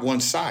 It's not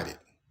one-sided,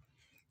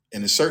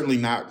 and it's certainly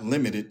not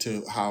limited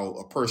to how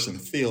a person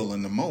feel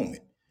in the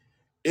moment.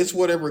 It's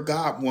whatever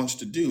God wants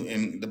to do,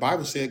 and the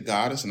Bible said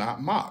God is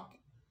not mocked.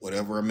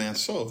 Whatever a man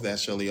sows, that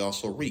shall he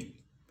also reap.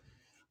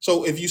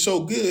 So if you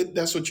sow good,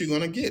 that's what you're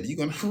going to get. You're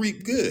going to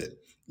reap good.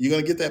 You're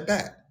going to get that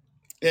back.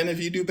 And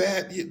if you do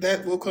bad,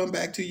 that will come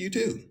back to you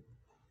too.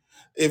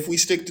 If we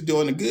stick to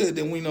doing the good,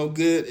 then we know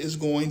good is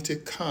going to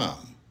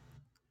come.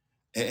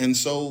 And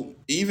so,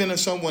 even if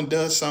someone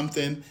does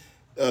something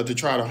to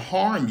try to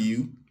harm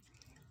you,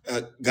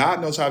 God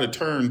knows how to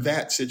turn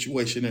that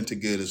situation into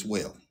good as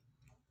well.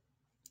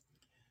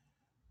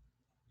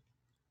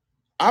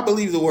 I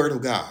believe the word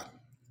of God,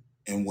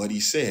 and what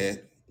he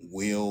said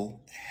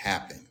will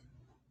happen.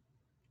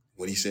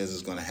 What he says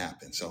is going to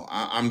happen. So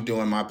I'm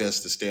doing my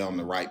best to stay on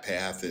the right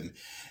path, and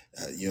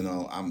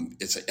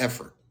it's an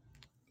effort.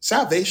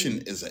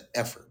 Salvation is an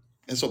effort.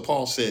 And so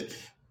Paul said,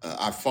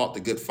 I fought the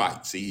good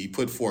fight. See, he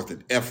put forth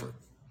an effort.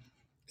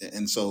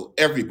 And so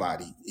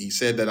everybody, he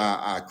said that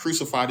I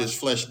crucified his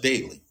flesh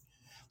daily.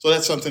 So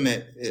that's something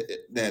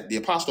that the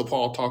Apostle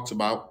Paul talks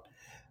about.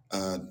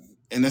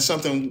 And that's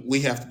something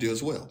we have to do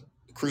as well.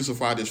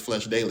 Crucify his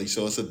flesh daily.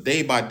 So it's a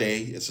day by day.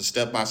 It's a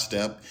step by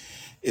step.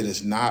 It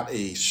is not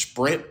a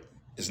sprint.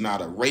 It's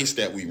not a race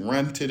that we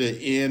run to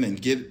the end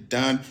and get it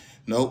done.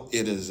 No,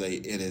 it is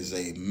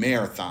a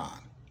marathon.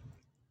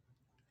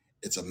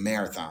 It's a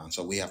marathon.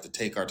 So we have to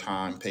take our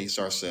time, pace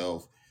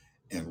ourselves,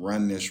 and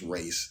run this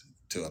race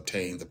to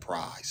obtain the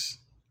prize.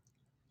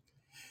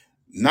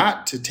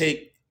 Not to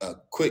take a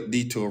quick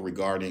detour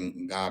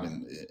regarding God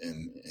and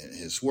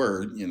his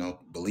word,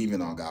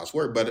 believing on God's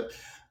word, but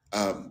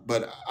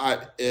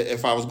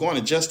if I was going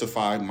to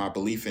justify my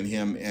belief in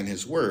him and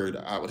his word,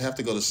 I would have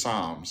to go to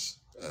Psalms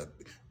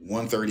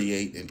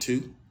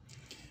 138:2.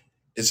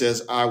 It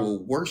says, I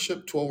will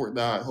worship toward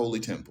thy holy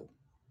temple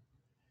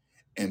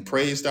and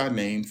praise thy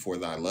name for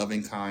thy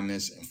loving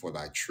kindness and for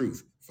thy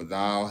truth, for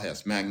thou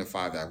hast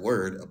magnified thy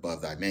word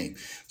above thy name.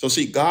 So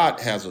see, God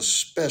has a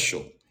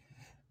special,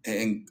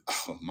 and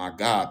oh my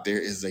God, there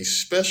is a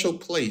special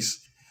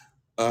place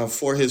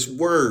for his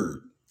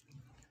word.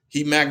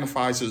 He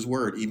magnifies his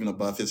word even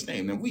above his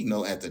name. And we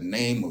know at the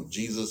name of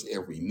Jesus,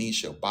 every knee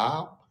shall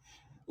bow.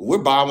 We're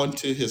bowing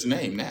to his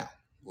name now.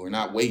 We're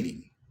not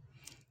waiting.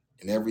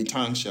 And every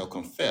tongue shall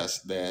confess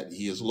that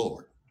he is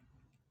Lord.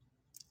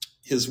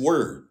 His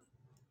word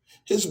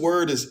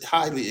is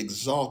highly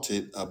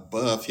exalted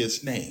above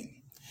his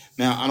name.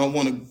 Now, I don't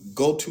want to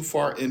go too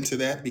far into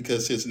that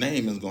because his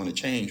name is going to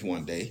change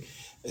one day.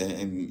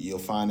 And you'll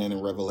find that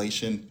in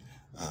Revelation.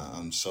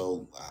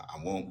 So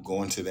I won't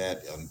go into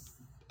that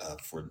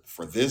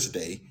for this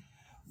day.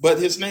 But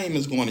his name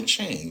is going to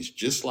change,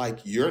 just like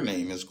your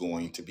name is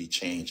going to be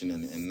changing.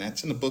 And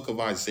that's in the book of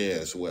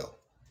Isaiah as well.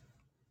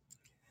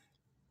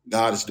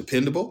 God is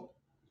dependable.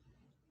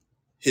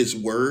 His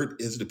word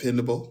is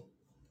dependable.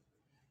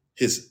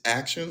 His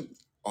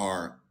actions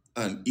are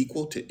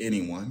unequal to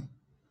anyone.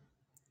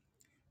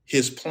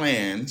 His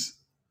plans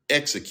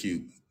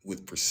execute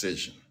with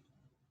precision.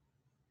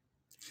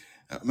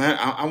 Man,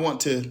 I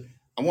want to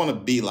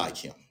be like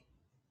him.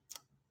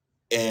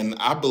 And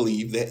I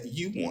believe that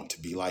you want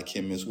to be like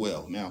him as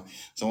well. Now,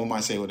 someone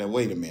might say, well, then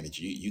wait a minute,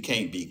 you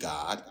can't be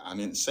God. I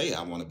didn't say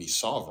I want to be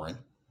sovereign.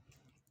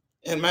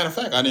 And matter of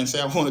fact, I didn't say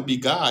I want to be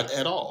God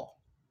at all.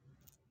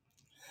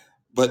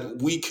 But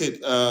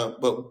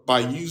but by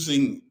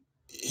using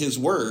his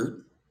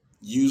word,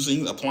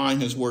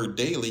 applying his word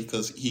daily,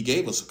 because he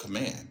gave us a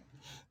command.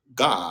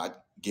 God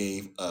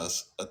gave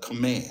us a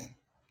command.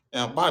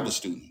 Now, Bible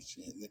students,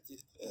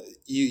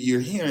 you're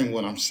hearing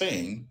what I'm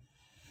saying,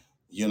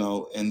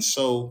 and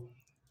so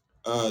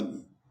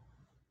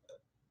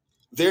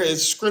there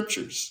is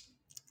scriptures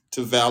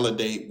to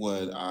validate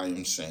what I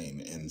am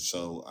saying. And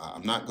so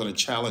I'm not going to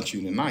challenge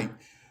you tonight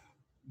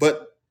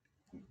But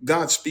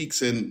God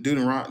speaks in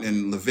Deuteronomy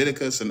and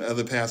Leviticus and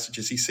other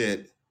passages. He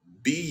said,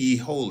 "Be ye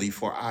holy,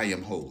 for I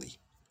am holy."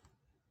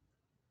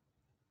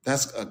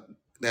 That's a,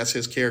 that's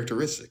his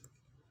characteristic.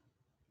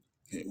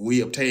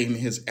 We obtain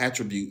his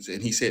attributes,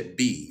 and he said,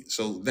 "Be."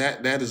 So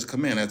that is a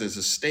command. That is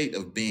a state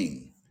of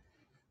being.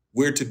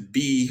 We're to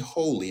be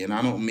holy, and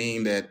I don't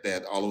mean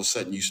that all of a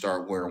sudden you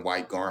start wearing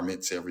white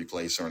garments every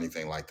place or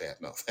anything like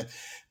that. No,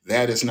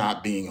 that is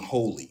not being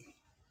holy.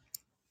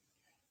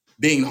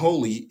 Being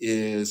holy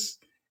is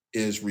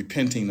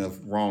repenting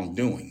of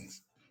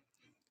wrongdoings,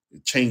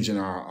 changing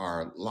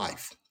our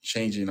life,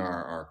 changing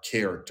our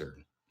character,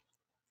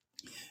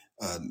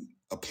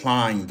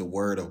 applying the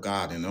word of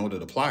God. In order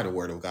to apply the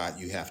word of God,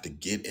 you have to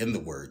get in the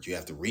word. You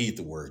have to read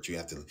the word. You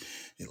have to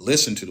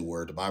listen to the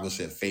word. The Bible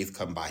said faith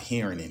come by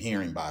hearing, and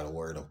hearing by the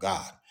word of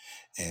God.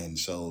 And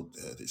so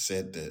it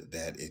said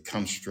that it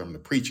comes from the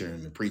preacher,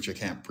 and the preacher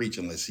can't preach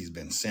unless he's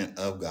been sent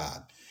of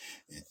God.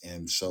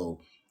 And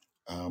so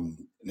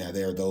now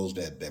there are those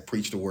that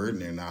preach the word,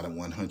 and they're not at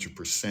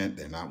 100%.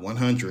 They're not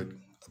 100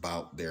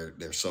 about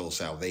their soul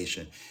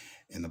salvation.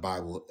 And the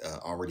Bible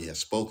already has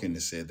spoken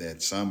and said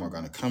that some are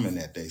going to come in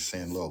that day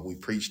saying, "Lord, we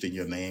preached in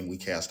your name. We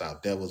cast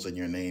out devils in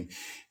your name."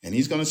 And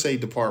he's going to say,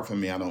 "Depart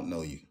from me. I don't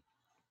know you.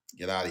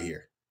 Get out of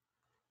here."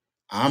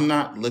 I'm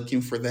not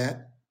looking for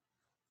that,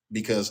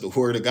 because the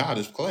word of God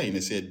is plain.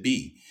 It said,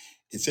 "Be."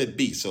 It said,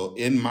 "Be." So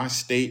in my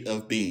state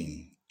of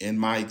being, in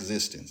my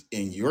existence,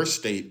 in your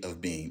state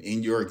of being,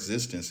 in your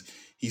existence,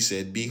 he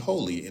said, "Be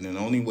holy." And the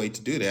only way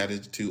to do that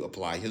is to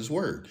apply his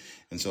word.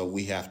 And so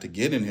we have to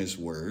get in his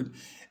word.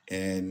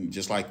 And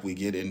just like we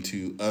get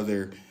into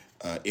other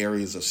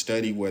areas of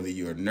study, whether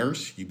you're a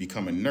nurse, you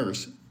become a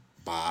nurse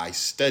by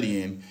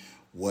studying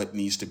what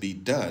needs to be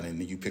done,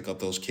 and you pick up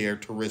those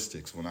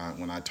characteristics. When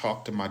I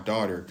talk to my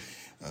daughter,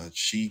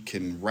 she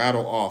can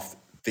rattle off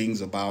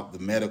things about the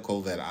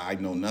medical that I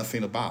know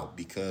nothing about,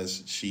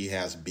 because she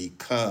has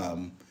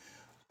become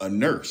a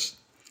nurse.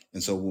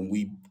 And so when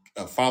we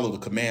follow the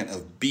command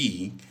of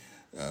be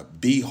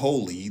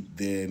holy,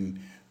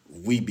 then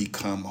we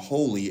become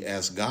holy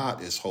as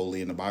God is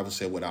holy. And the Bible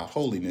said, "Without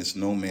holiness,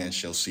 no man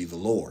shall see the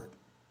Lord."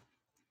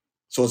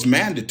 So it's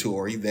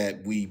mandatory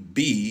that we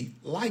be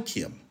like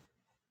him.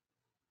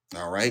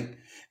 All right.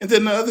 And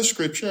then the other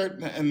scripture,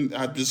 and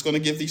I'm just going to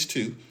give these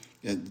two,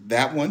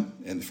 that one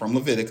and from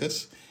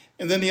Leviticus.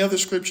 And then the other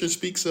scripture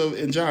speaks of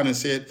in John, it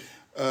said,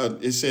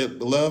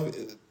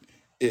 "Beloved,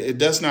 it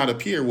does not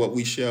appear what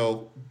we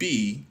shall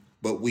be,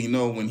 but we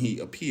know when he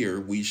appear,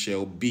 we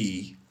shall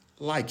be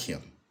like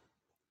him."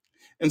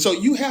 And so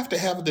you have to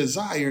have a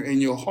desire in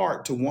your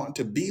heart to want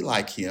to be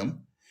like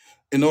him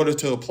in order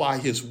to apply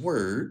his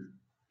word,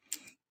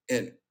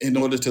 and in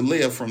order to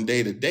live from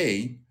day to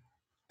day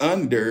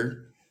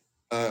under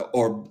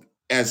or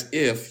as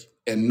if,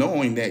 and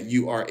knowing that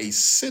you are a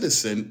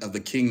citizen of the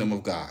kingdom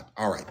of God.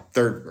 All right,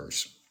 third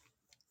verse.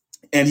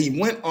 "And he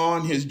went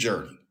on his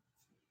journey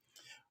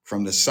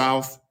from the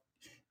south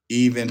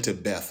even to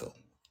Bethel,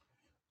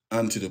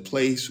 unto the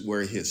place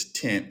where his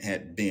tent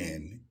had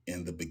been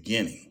in the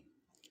beginning."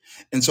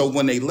 And so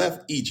when they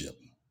left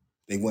Egypt,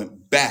 they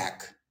went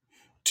back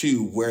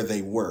to where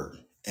they were,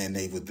 and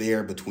they were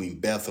there between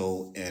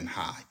Bethel and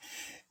Hai.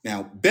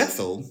 Now,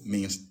 Bethel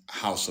means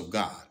house of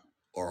God,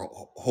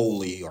 or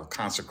holy or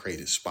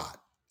consecrated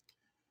spot.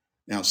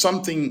 Now,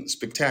 something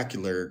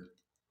spectacular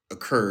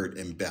occurred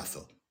in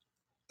Bethel.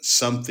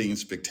 Something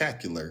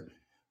spectacular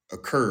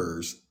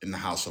occurs in the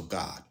house of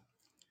God.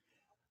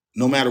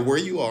 No matter where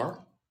you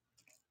are,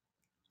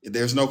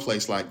 there's no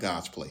place like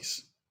God's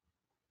place.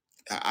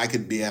 I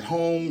could be at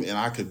home and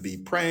I could be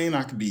praying,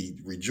 I could be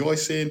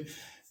rejoicing,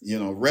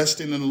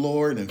 resting in the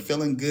Lord and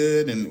feeling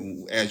good,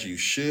 and as you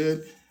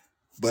should.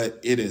 But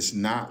it is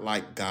not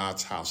like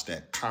God's house,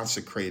 that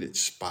consecrated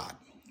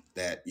spot.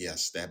 That,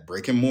 yes, that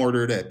brick and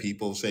mortar that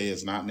people say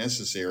is not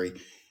necessary.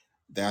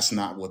 That's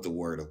not what the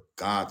word of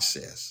God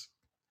says.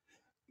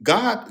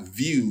 God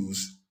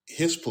views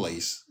his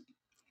place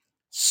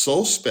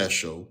so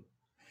special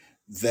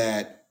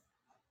that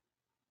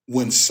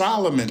when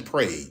Solomon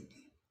prayed,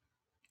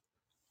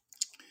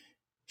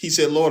 he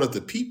said, "Lord, if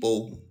the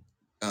people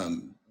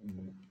um,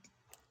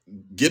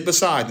 get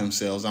beside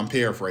themselves," I'm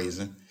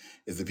paraphrasing,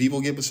 "if the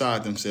people get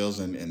beside themselves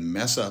and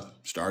mess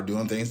up, start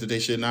doing things that they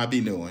should not be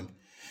doing,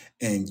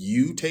 and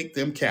you take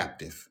them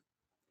captive,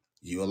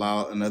 you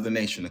allow another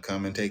nation to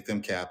come and take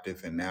them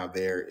captive, and now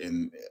they're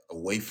in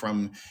away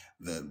from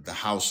the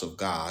house of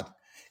God.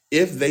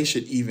 If they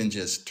should even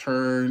just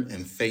turn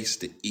and face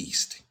the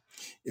east,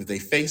 if they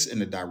face in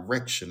the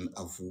direction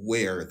of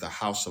where the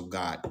house of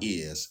God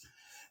is,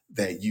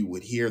 that you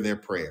would hear their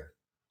prayer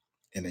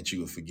and that you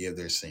would forgive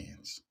their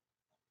sins."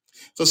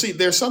 So see,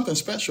 there's something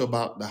special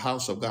about the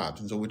house of God.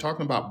 And so we're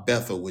talking about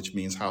Bethel, which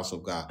means house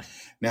of God.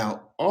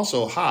 Now,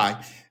 also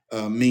High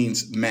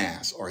means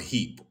mass or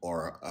heap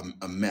or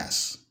a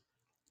mess.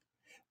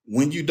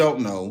 When you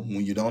don't know,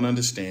 when you don't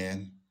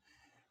understand,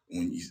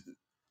 when you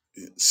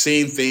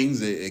seeing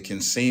things, it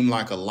can seem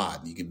like a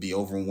lot. You can be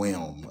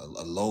overwhelmed,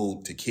 a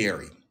load to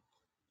carry.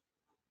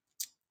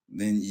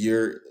 Then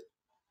you're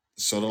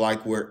sort of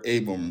like where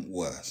Abram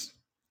was.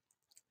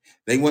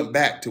 They went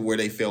back to where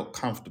they felt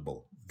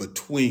comfortable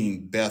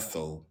between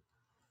Bethel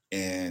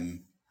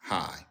and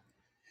Hai.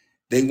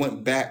 They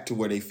went back to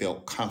where they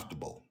felt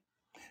comfortable.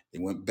 They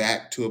went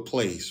back to a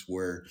place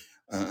where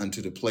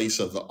unto the place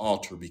of the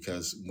altar,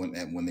 because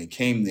when they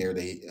came there,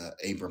 they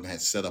Abram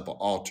had set up an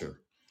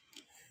altar,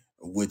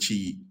 which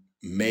he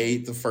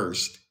made the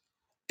first,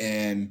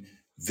 and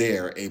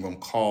there Abram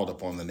called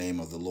upon the name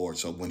of the Lord.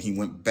 So when he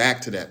went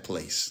back to that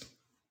place,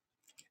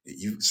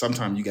 you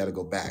sometimes you got to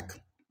go back.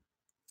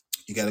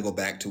 You got to go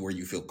back to where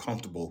you feel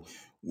comfortable,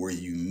 where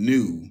you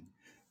knew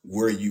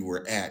where you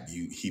were at.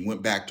 He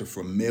went back to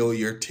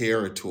familiar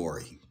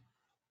territory.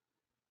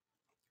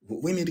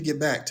 We need to get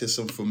back to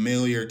some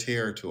familiar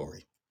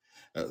territory.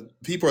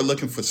 People are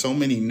looking for so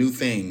many new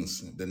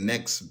things, the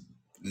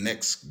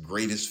next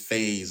greatest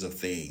phase of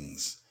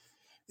things.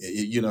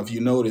 If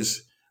you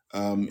notice,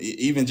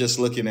 even just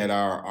looking at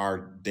our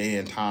day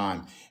and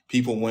time,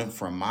 people went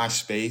from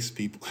MySpace,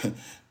 people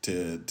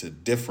to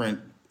different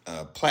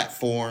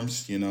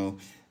platforms.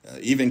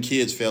 Even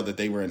kids felt that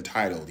they were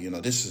entitled.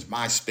 This is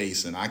my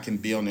space, and I can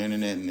be on the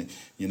internet,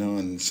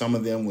 and some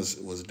of them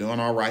was doing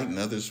all right, and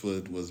others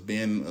was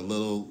being a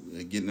little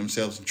getting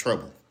themselves in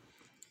trouble.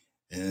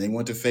 And they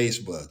went to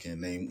Facebook,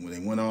 and they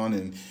went on,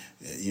 and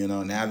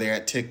now they're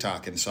at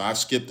TikTok. And so I've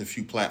skipped a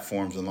few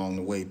platforms along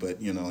the way, but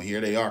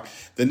here they are.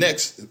 The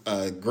next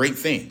great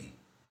thing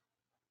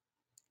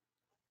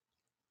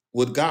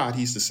with God,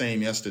 He's the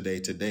same yesterday,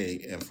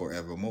 today, and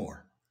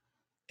forevermore,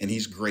 and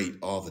He's great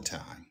all the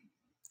time.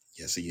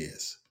 Yes, He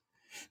is.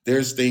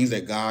 There's things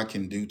that God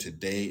can do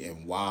today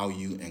and wow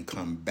you, and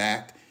come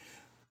back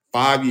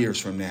 5 years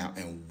from now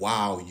and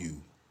wow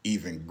you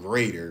even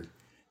greater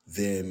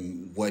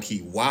than what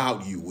He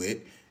wowed you with,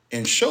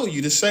 and show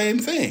you the same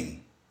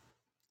thing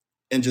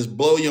and just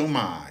blow your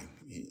mind.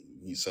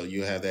 So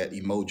you have that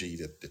emoji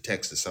to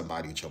text to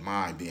somebody with your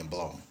mind being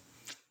blown.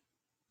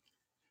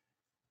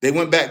 They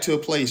went back to a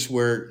place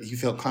where he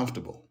felt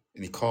comfortable,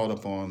 and he called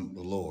upon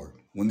the Lord.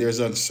 When there's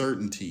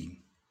uncertainty,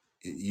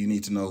 you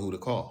need to know who to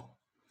call.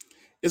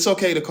 It's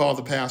okay to call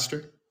the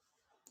pastor.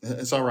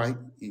 It's all right.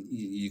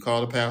 You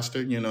call the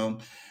pastor,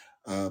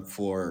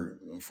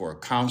 for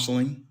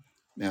counseling.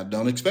 Now,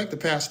 don't expect the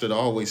pastor to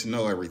always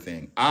know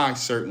everything. I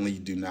certainly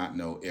do not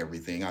know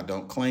everything. I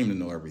don't claim to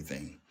know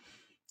everything.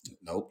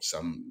 Nope.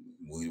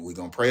 We're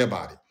gonna pray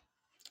about it.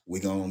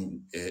 We're gonna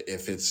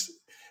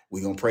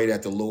pray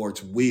that the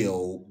Lord's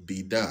will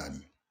be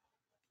done.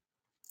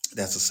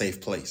 That's a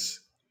safe place.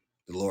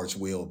 The Lord's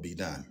will be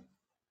done.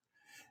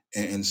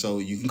 And so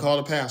you can call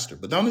the pastor,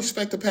 but don't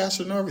expect the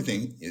pastor to know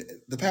everything.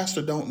 The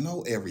pastor don't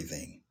know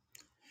everything.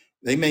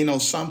 They may know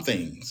some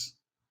things.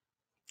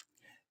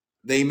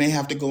 They may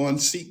have to go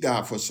and seek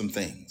God for some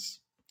things.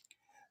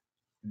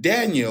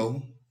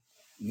 Daniel,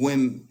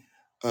 when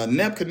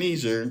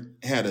Nebuchadnezzar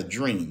had a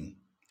dream,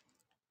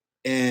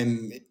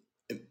 and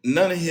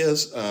none of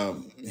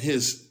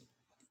his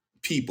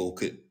people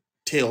could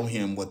tell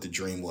him what the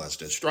dream was.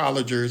 The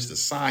astrologers, the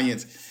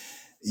science,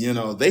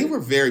 they were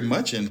very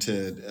much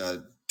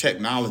into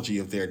technology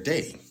of their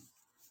day,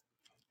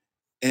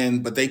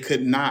 but they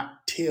could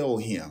not tell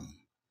him,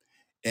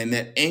 and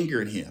that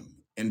angered him.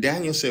 And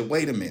Daniel said,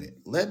 "Wait a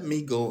minute, let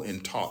me go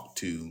and talk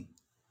to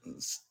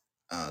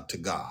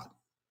God.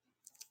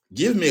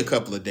 Give me a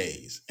couple of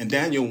days." And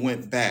Daniel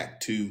went back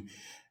to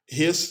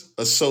his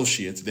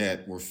associates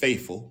that were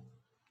faithful,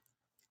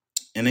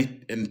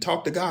 and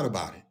talked to God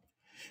about it.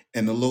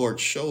 And the Lord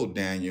showed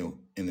Daniel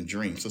in a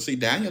dream. So see,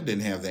 Daniel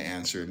didn't have the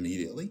answer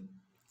immediately.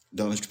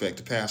 Don't expect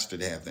the pastor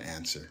to have the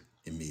answer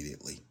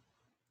immediately.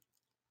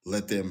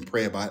 Let them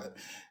pray about it.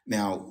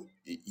 Now,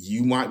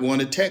 you might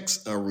want to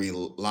text a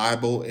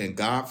reliable and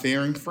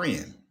God-fearing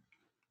friend.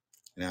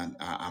 Now,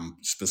 I'm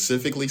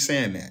specifically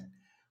saying that.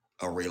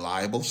 A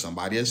reliable,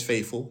 somebody that's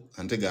faithful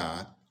unto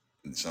God,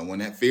 and someone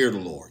that fear the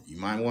Lord. You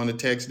might want to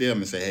text them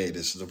and say, "Hey,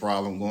 this is a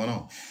problem going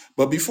on."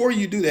 But before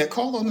you do that,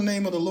 call on the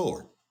name of the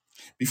Lord.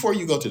 Before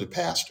you go to the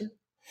pastor,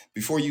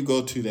 before you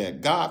go to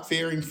that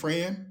God-fearing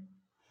friend,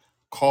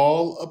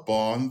 call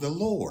upon the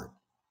Lord.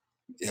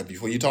 Yeah,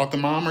 before you talk to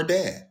mom or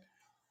dad,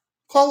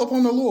 call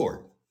upon the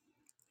Lord.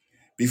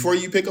 Before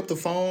you pick up the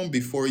phone,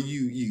 before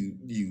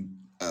you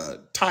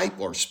type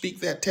or speak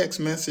that text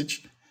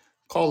message,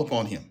 call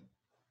upon Him.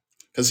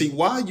 Because see,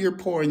 while you're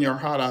pouring your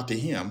heart out to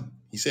Him,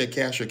 He said,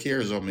 "Cast your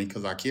cares on me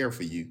because I care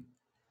for you."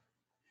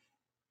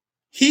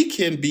 He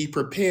can be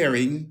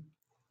preparing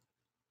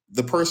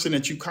the person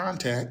that you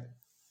contact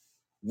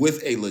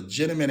with a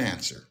legitimate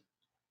answer.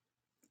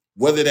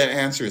 Whether that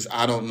answer is,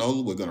 "I don't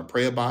know, we're going to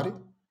pray about it,"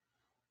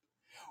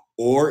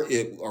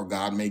 or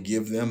God may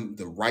give them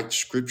the right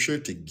scripture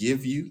to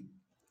give you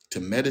to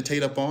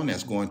meditate upon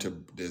that's going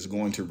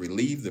to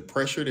relieve the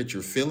pressure that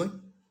you're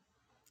feeling.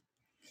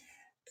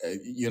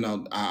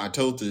 I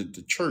told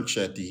the church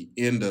at the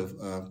end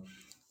of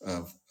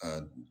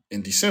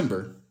in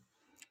December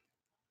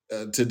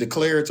to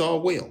declare it's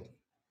all well.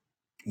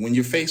 When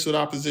you're faced with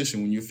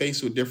opposition, when you're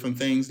faced with different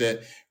things,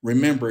 that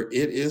remember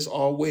it is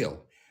all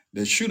well.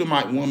 The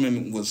Shunammite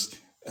woman was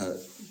Uh,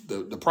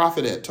 the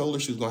prophet had told her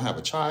she was going to have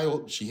a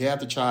child. She had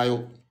the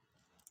child.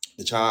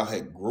 The child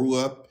had grew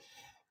up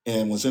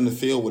and was in the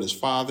field with his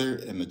father,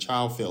 and the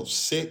child fell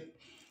sick,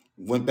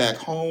 went back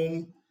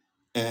home,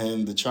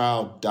 and the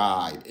child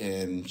died.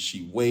 And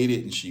she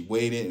waited and she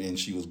waited, and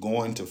she was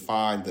going to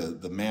find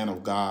the man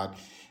of God.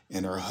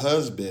 And her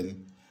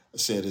husband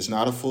said, "It's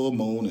not a full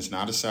moon, it's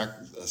not a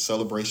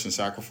celebration,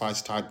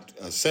 sacrifice type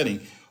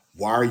setting.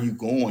 Why are you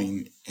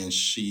going?" And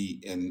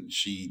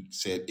she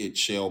said, "It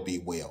shall be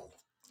well."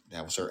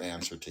 That was her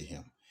answer to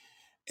him.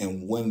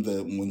 And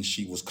when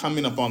she was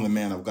coming up on the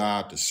man of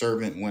God, the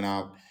servant went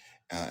out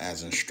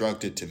as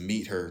instructed to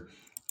meet her,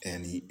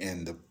 and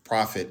the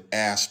prophet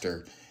asked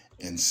her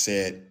and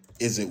said,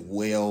 "Is it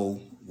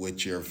well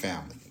with your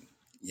family?"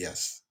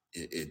 Yes,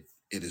 it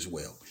is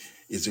well.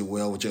 Is it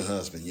well with your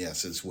husband?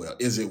 Yes, it's well.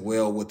 Is it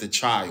well with the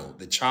child?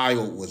 The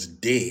child was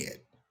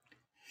dead,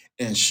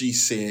 and she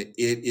said,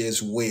 "It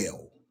is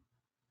well."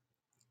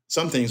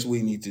 Some things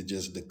we need to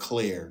just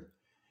declare,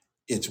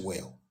 it's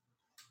well.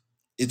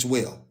 It's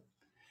well.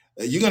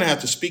 You're going to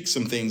have to speak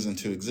some things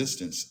into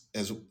existence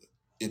as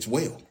it's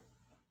well.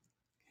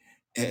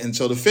 And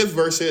so the fifth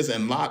verse says,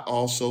 "And Lot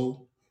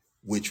also,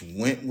 which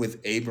went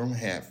with Abram,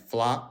 had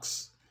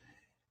flocks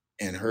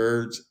and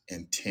herds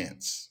and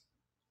tents.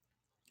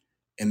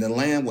 And the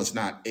land was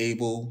not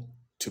able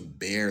to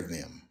bear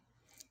them,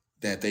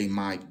 that they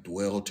might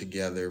dwell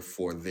together,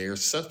 for their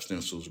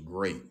substance was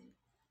great,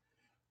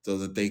 so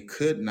that they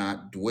could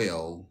not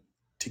dwell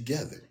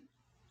together."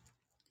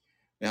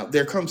 Now,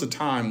 there comes a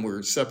time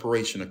where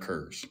separation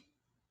occurs.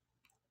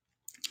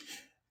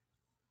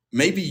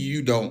 Maybe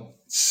you don't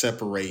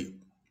separate,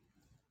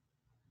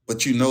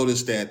 but you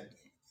notice that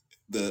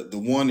the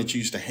one that you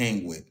used to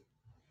hang with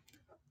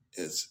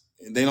is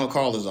they don't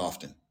call as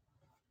often,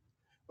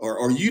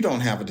 or you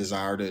don't have a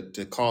desire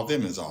to call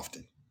them as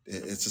often.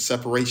 It's a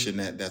separation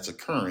that's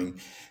occurring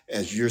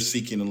as you're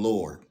seeking the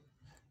Lord,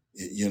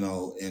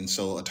 and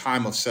so a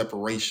time of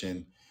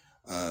separation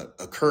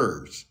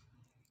occurs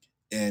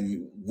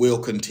and will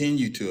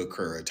continue to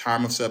occur, a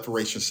time of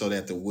separation so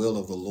that the will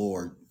of the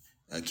Lord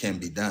can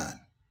be done.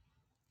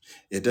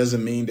 It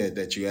doesn't mean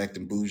that you're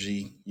acting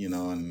bougie,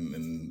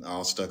 and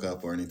all stuck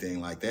up or anything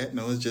like that.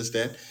 No, it's just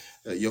that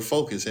your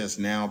focus has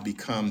now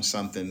become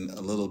something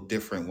a little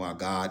different while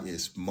God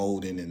is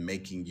molding and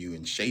making you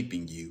and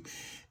shaping you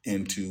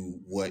into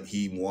what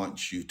he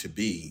wants you to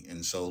be.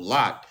 And so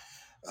Lot,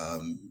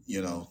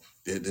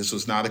 this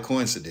was not a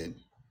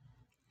coincidence.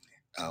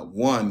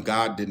 One,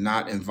 God did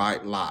not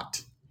invite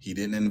Lot. He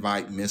didn't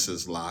invite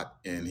Mrs. Lot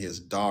and his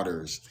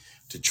daughters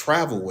to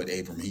travel with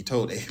Abram. He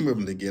told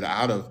Abram to get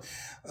out of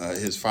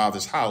his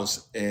father's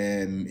house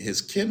and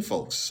his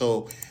kinfolks.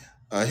 So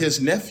his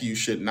nephew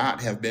should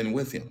not have been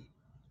with him,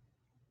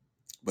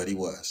 but he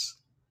was.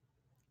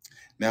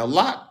 Now,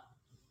 Lot,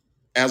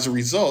 as a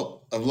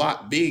result of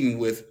Lot being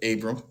with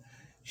Abram,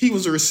 he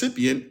was a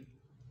recipient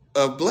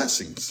of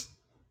blessings.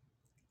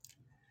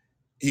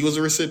 He was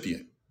a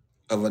recipient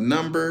of a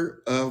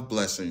number of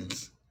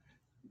blessings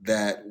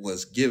that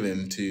was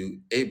given to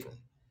Abram.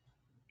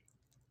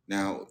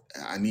 Now,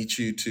 I need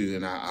you to,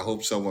 and I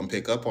hope someone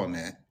pick up on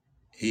that.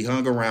 He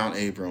hung around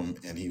Abram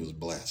and he was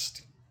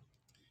blessed.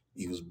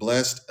 He was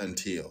blessed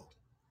until.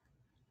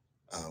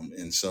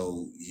 And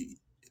so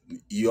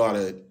you ought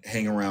to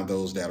hang around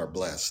those that are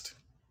blessed.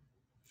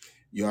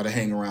 You ought to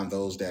hang around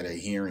those that are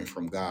hearing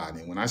from God.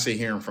 And when I say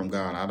hearing from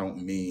God, I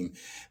don't mean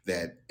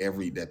that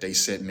they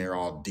sitting there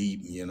all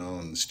deep,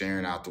 and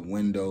staring out the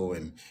window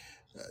and,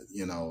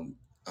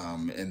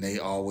 and they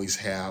always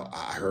have,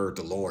 "I heard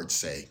the Lord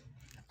say."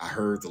 I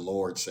heard the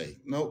Lord say.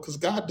 No, because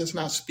God does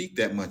not speak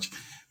that much.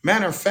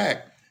 Matter of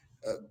fact,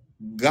 uh,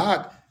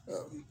 God,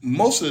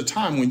 most of the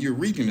time when you're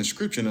reading the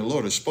scripture and the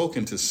Lord has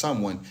spoken to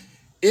someone,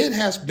 it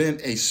has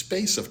been a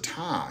space of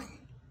time.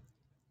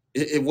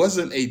 It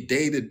wasn't a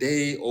day to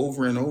day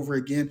over and over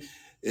again.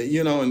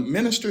 And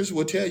ministers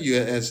will tell you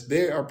as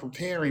they are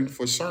preparing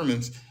for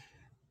sermons,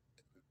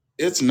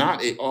 it's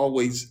not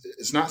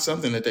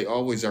something that they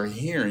always are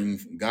hearing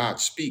God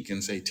speak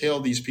and say, "Tell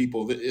these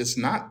people that." It's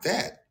not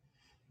that.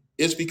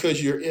 It's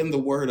because you're in the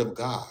word of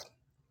God.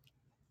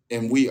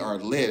 And we are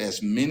led,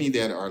 as many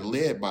that are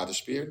led by the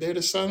Spirit, they're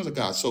the sons of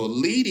God. So a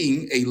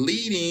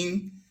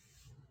leading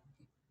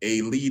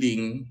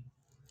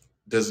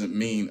doesn't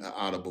mean an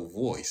audible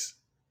voice.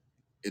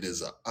 It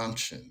is an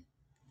unction.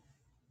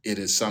 It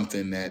is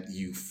something that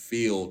you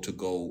feel to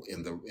go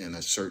in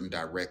a certain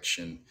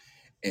direction,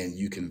 and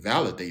you can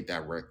validate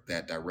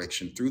that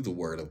direction through the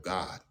Word of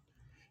God.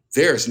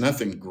 There is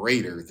nothing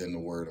greater than the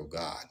Word of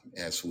God,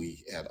 as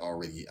we had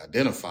already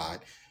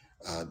identified,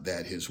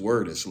 that His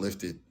Word is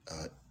lifted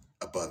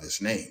above His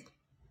name.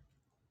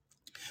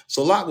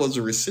 So Lot was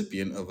a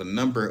recipient of a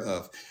number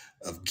of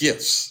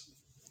gifts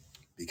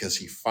because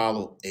he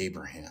followed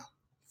Abraham.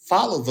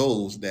 Follow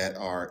those that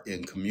are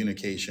in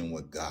communication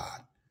with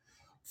God.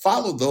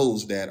 Follow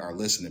those that are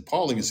listening.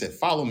 Paul even said,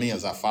 "Follow me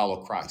as I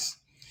follow Christ."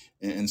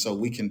 And so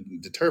we can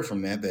deter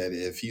from that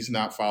if he's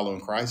not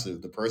following Christ,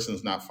 if the person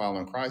is not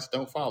following Christ,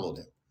 don't follow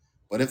them.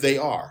 But if they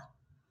are,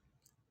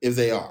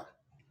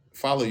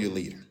 Follow your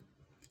leader.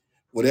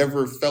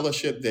 Whatever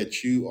fellowship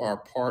that you are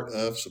part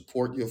of,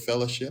 support your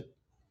fellowship.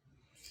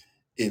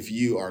 If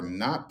you are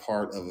not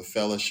part of a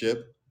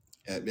fellowship,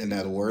 and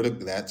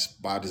that's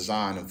by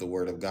design of the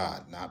word of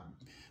God,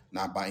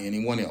 not by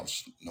anyone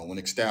else. No one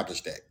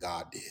established that.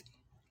 God did.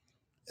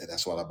 And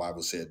that's why the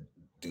Bible said,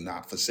 do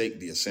not forsake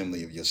the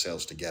assembly of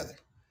yourselves together.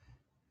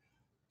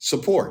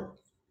 Support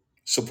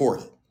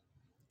it.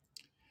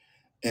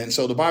 And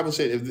so the Bible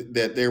said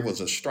that there was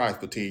a strife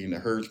between the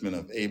herdsmen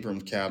of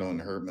Abram's cattle and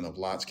the herdmen of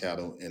Lot's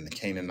cattle, and the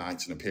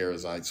Canaanites and the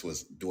Perizzites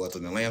was dwelt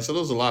in the land. So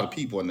there was a lot of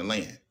people in the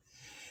land.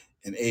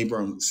 And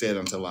Abram said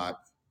unto Lot,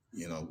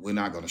 we're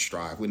not going to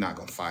strive. We're not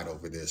going to fight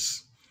over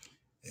this.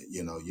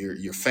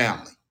 Your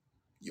family.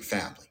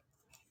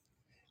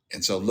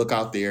 And so look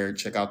out there,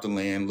 check out the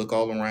land, look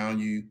all around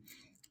you.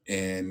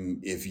 And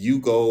if you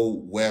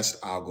go west,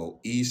 I'll go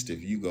east.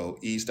 If you go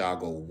east, I'll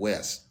go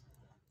west.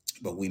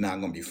 But we're not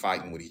going to be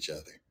fighting with each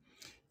other.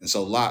 And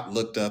so Lot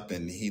looked up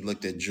and he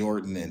looked at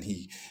Jordan and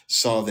he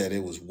saw that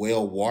it was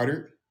well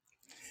watered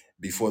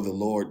before the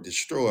Lord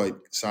destroyed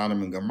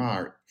Sodom and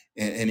Gomorrah.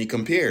 And he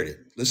compared it.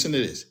 Listen to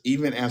this,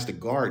 even as the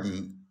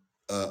garden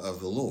of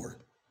the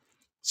Lord.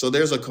 So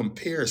there's a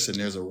comparison,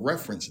 there's a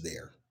reference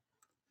there,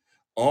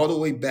 all the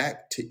way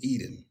back to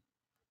Eden,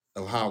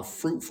 of how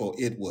fruitful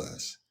it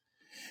was.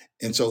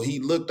 And so he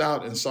looked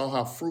out and saw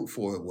how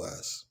fruitful it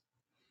was,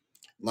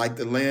 like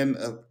the land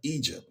of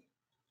Egypt.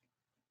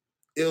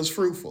 It was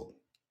fruitful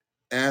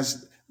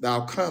as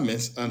thou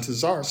comest unto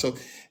Zar. So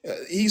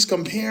he's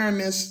comparing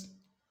this.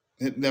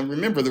 Now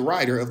remember, the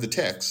writer of the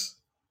text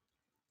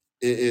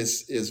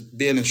is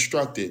being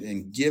instructed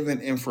and given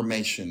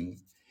information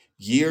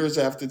years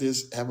after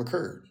this have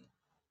occurred.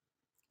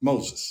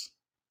 Moses.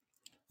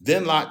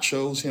 Then Lot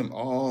chose him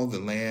all the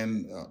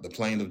land, the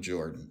plain of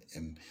Jordan,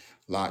 and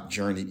Lot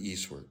journeyed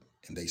eastward,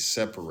 and they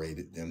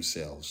separated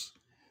themselves,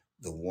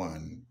 the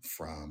one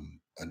from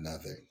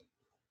another.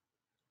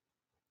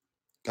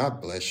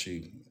 God bless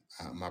you.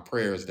 My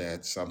prayer is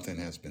that something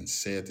has been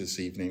said this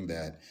evening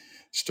that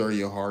stir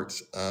your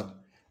hearts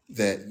up,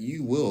 that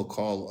you will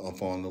call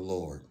upon the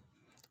Lord.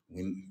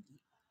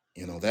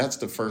 That's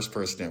the first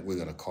person that we're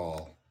going to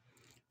call.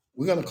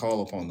 We're going to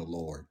call upon the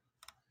Lord.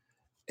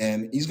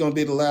 And he's going to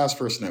be the last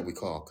person that we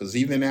call, because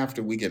even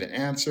after we get an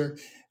answer,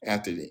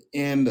 after the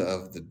end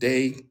of the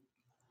day,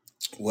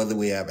 whether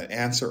we have an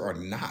answer or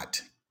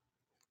not,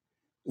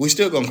 we're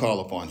still going to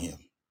call upon him.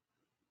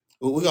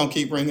 But we're going to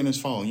keep ringing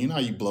his phone. You know how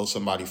you blow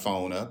somebody's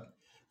phone up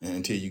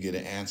until you get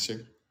an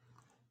answer?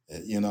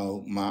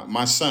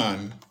 My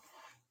son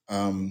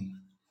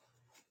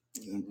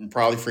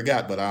probably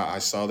forgot, but I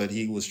saw that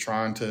he was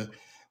trying to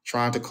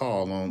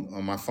call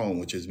on my phone,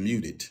 which is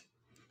muted.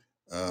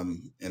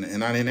 And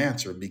I didn't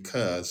answer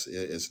because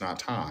it's not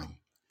time.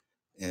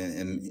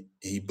 And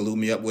he blew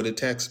me up with a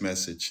text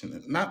message,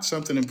 not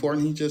something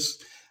important.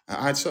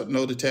 I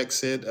know the text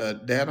said,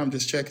 Dad, I'm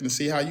just checking to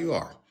see how you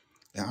are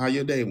and how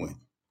your day went.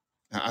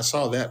 I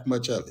saw that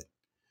much of it.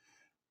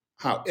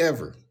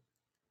 However,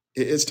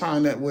 it's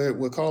time that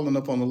we're calling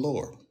upon the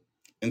Lord.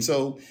 And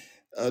so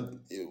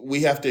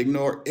we have to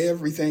ignore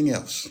everything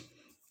else,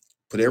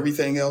 put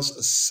everything else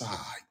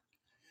aside,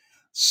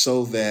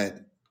 so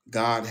that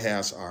God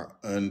has our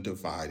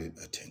undivided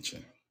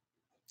attention.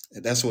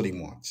 That's what he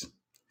wants.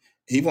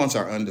 He wants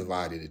our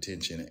undivided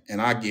attention.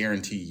 And I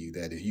guarantee you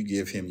that if you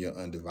give him your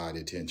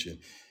undivided attention,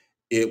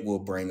 it will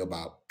bring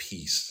about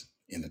peace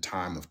in a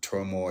time of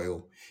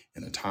turmoil,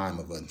 in a time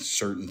of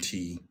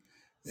uncertainty,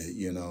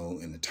 in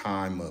a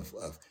time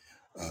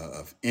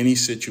of any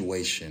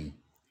situation.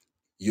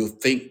 You'll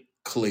think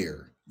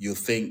clear. You'll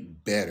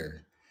think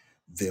better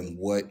than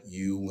what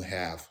you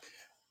have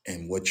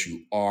and what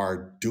you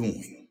are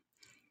doing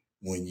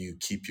when you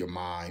keep your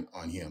mind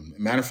on him.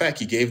 Matter of fact,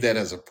 he gave that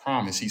as a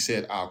promise. He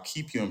said, I'll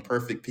keep you in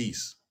perfect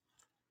peace,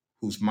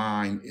 whose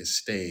mind is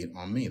stayed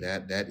on me.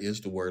 That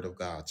is the word of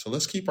God. So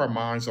let's keep our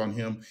minds on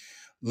him.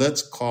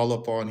 Let's call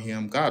upon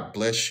him. God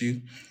bless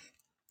you.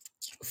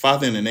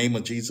 Father, in the name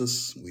of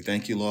Jesus, we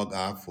thank you, Lord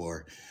God,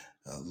 for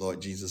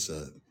Lord Jesus,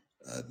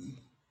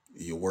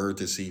 your word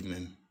this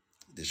evening,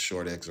 this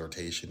short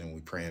exhortation, and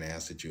we pray and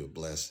ask that you would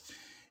bless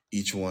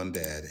each one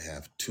that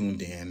have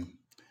tuned in.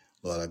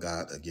 Lord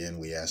God, again,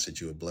 we ask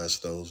that you would bless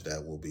those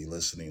that will be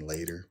listening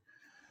later.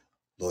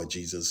 Lord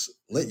Jesus,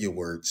 let your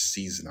word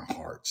season our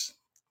hearts.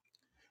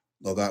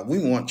 Lord God, we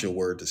want your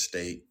word to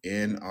stay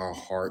in our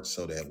hearts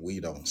so that we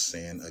don't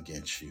sin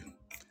against you.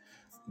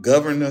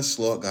 Govern us,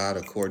 Lord God,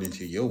 according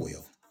to your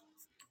will.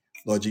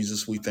 Lord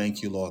Jesus, we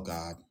thank you, Lord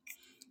God,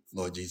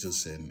 Lord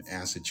Jesus, and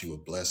ask that you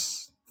would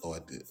bless,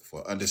 Lord,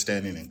 for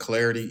understanding and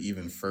clarity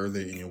even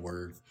further in your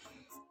word.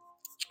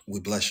 We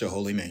bless your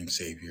holy name,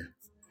 Savior.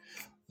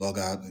 Lord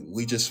God,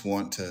 we just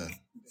want to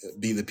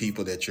be the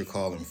people that you're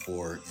calling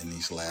for in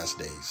these last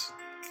days.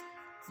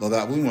 Lord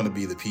God, we want to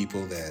be the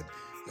people that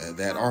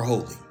are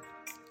holy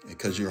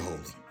because you're holy.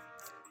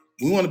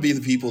 We want to be the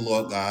people,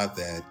 Lord God,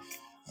 that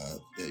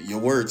your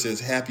word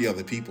says, happy are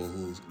the people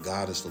whose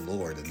God is the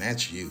Lord, and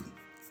that's you.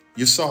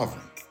 You're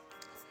sovereign.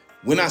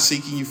 We're not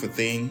seeking you for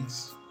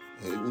things.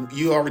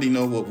 You already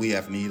know what we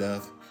have need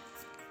of,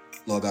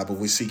 Lord God, but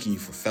we're seeking you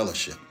for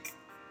fellowship.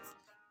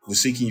 We're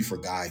seeking you for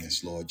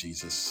guidance, Lord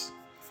Jesus.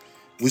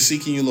 We're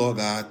seeking you, Lord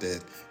God,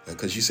 that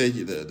because you said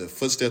the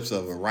footsteps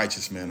of a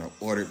righteous man are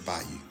ordered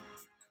by you,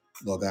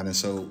 Lord God. And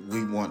so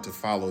we want to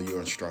follow your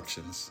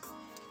instructions,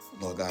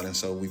 Lord God. And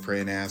so we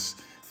pray and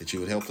ask that you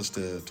would help us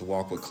to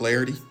walk with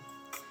clarity,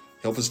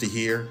 help us to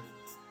hear.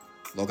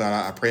 Lord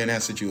God, I pray and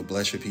ask that you would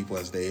bless your people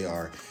as they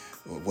are,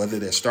 whether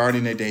they're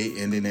starting their day,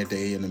 ending their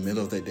day, in the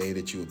middle of their day,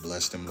 that you would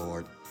bless them,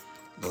 Lord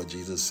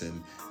Jesus,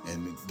 and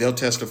they'll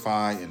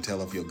testify and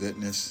tell of your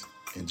goodness.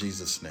 In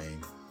Jesus'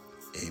 name,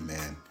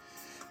 amen.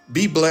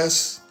 Be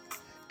blessed,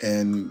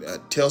 and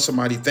tell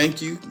somebody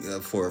thank you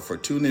for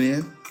tuning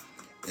in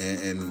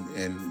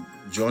and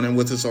joining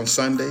with us on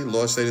Sunday.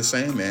 Lord, say the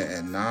same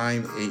at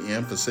 9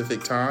 a.m.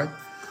 Pacific time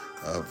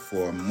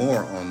for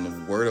more on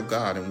the Word of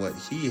God and what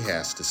He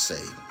has to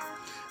say.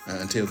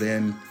 Until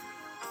then,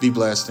 be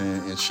blessed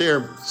and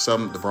share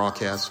some of the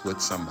broadcasts with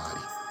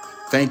somebody.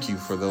 Thank you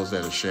for those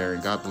that are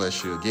sharing. God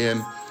bless you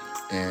again,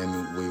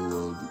 and we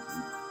will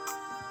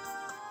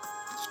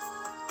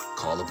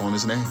call upon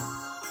His name.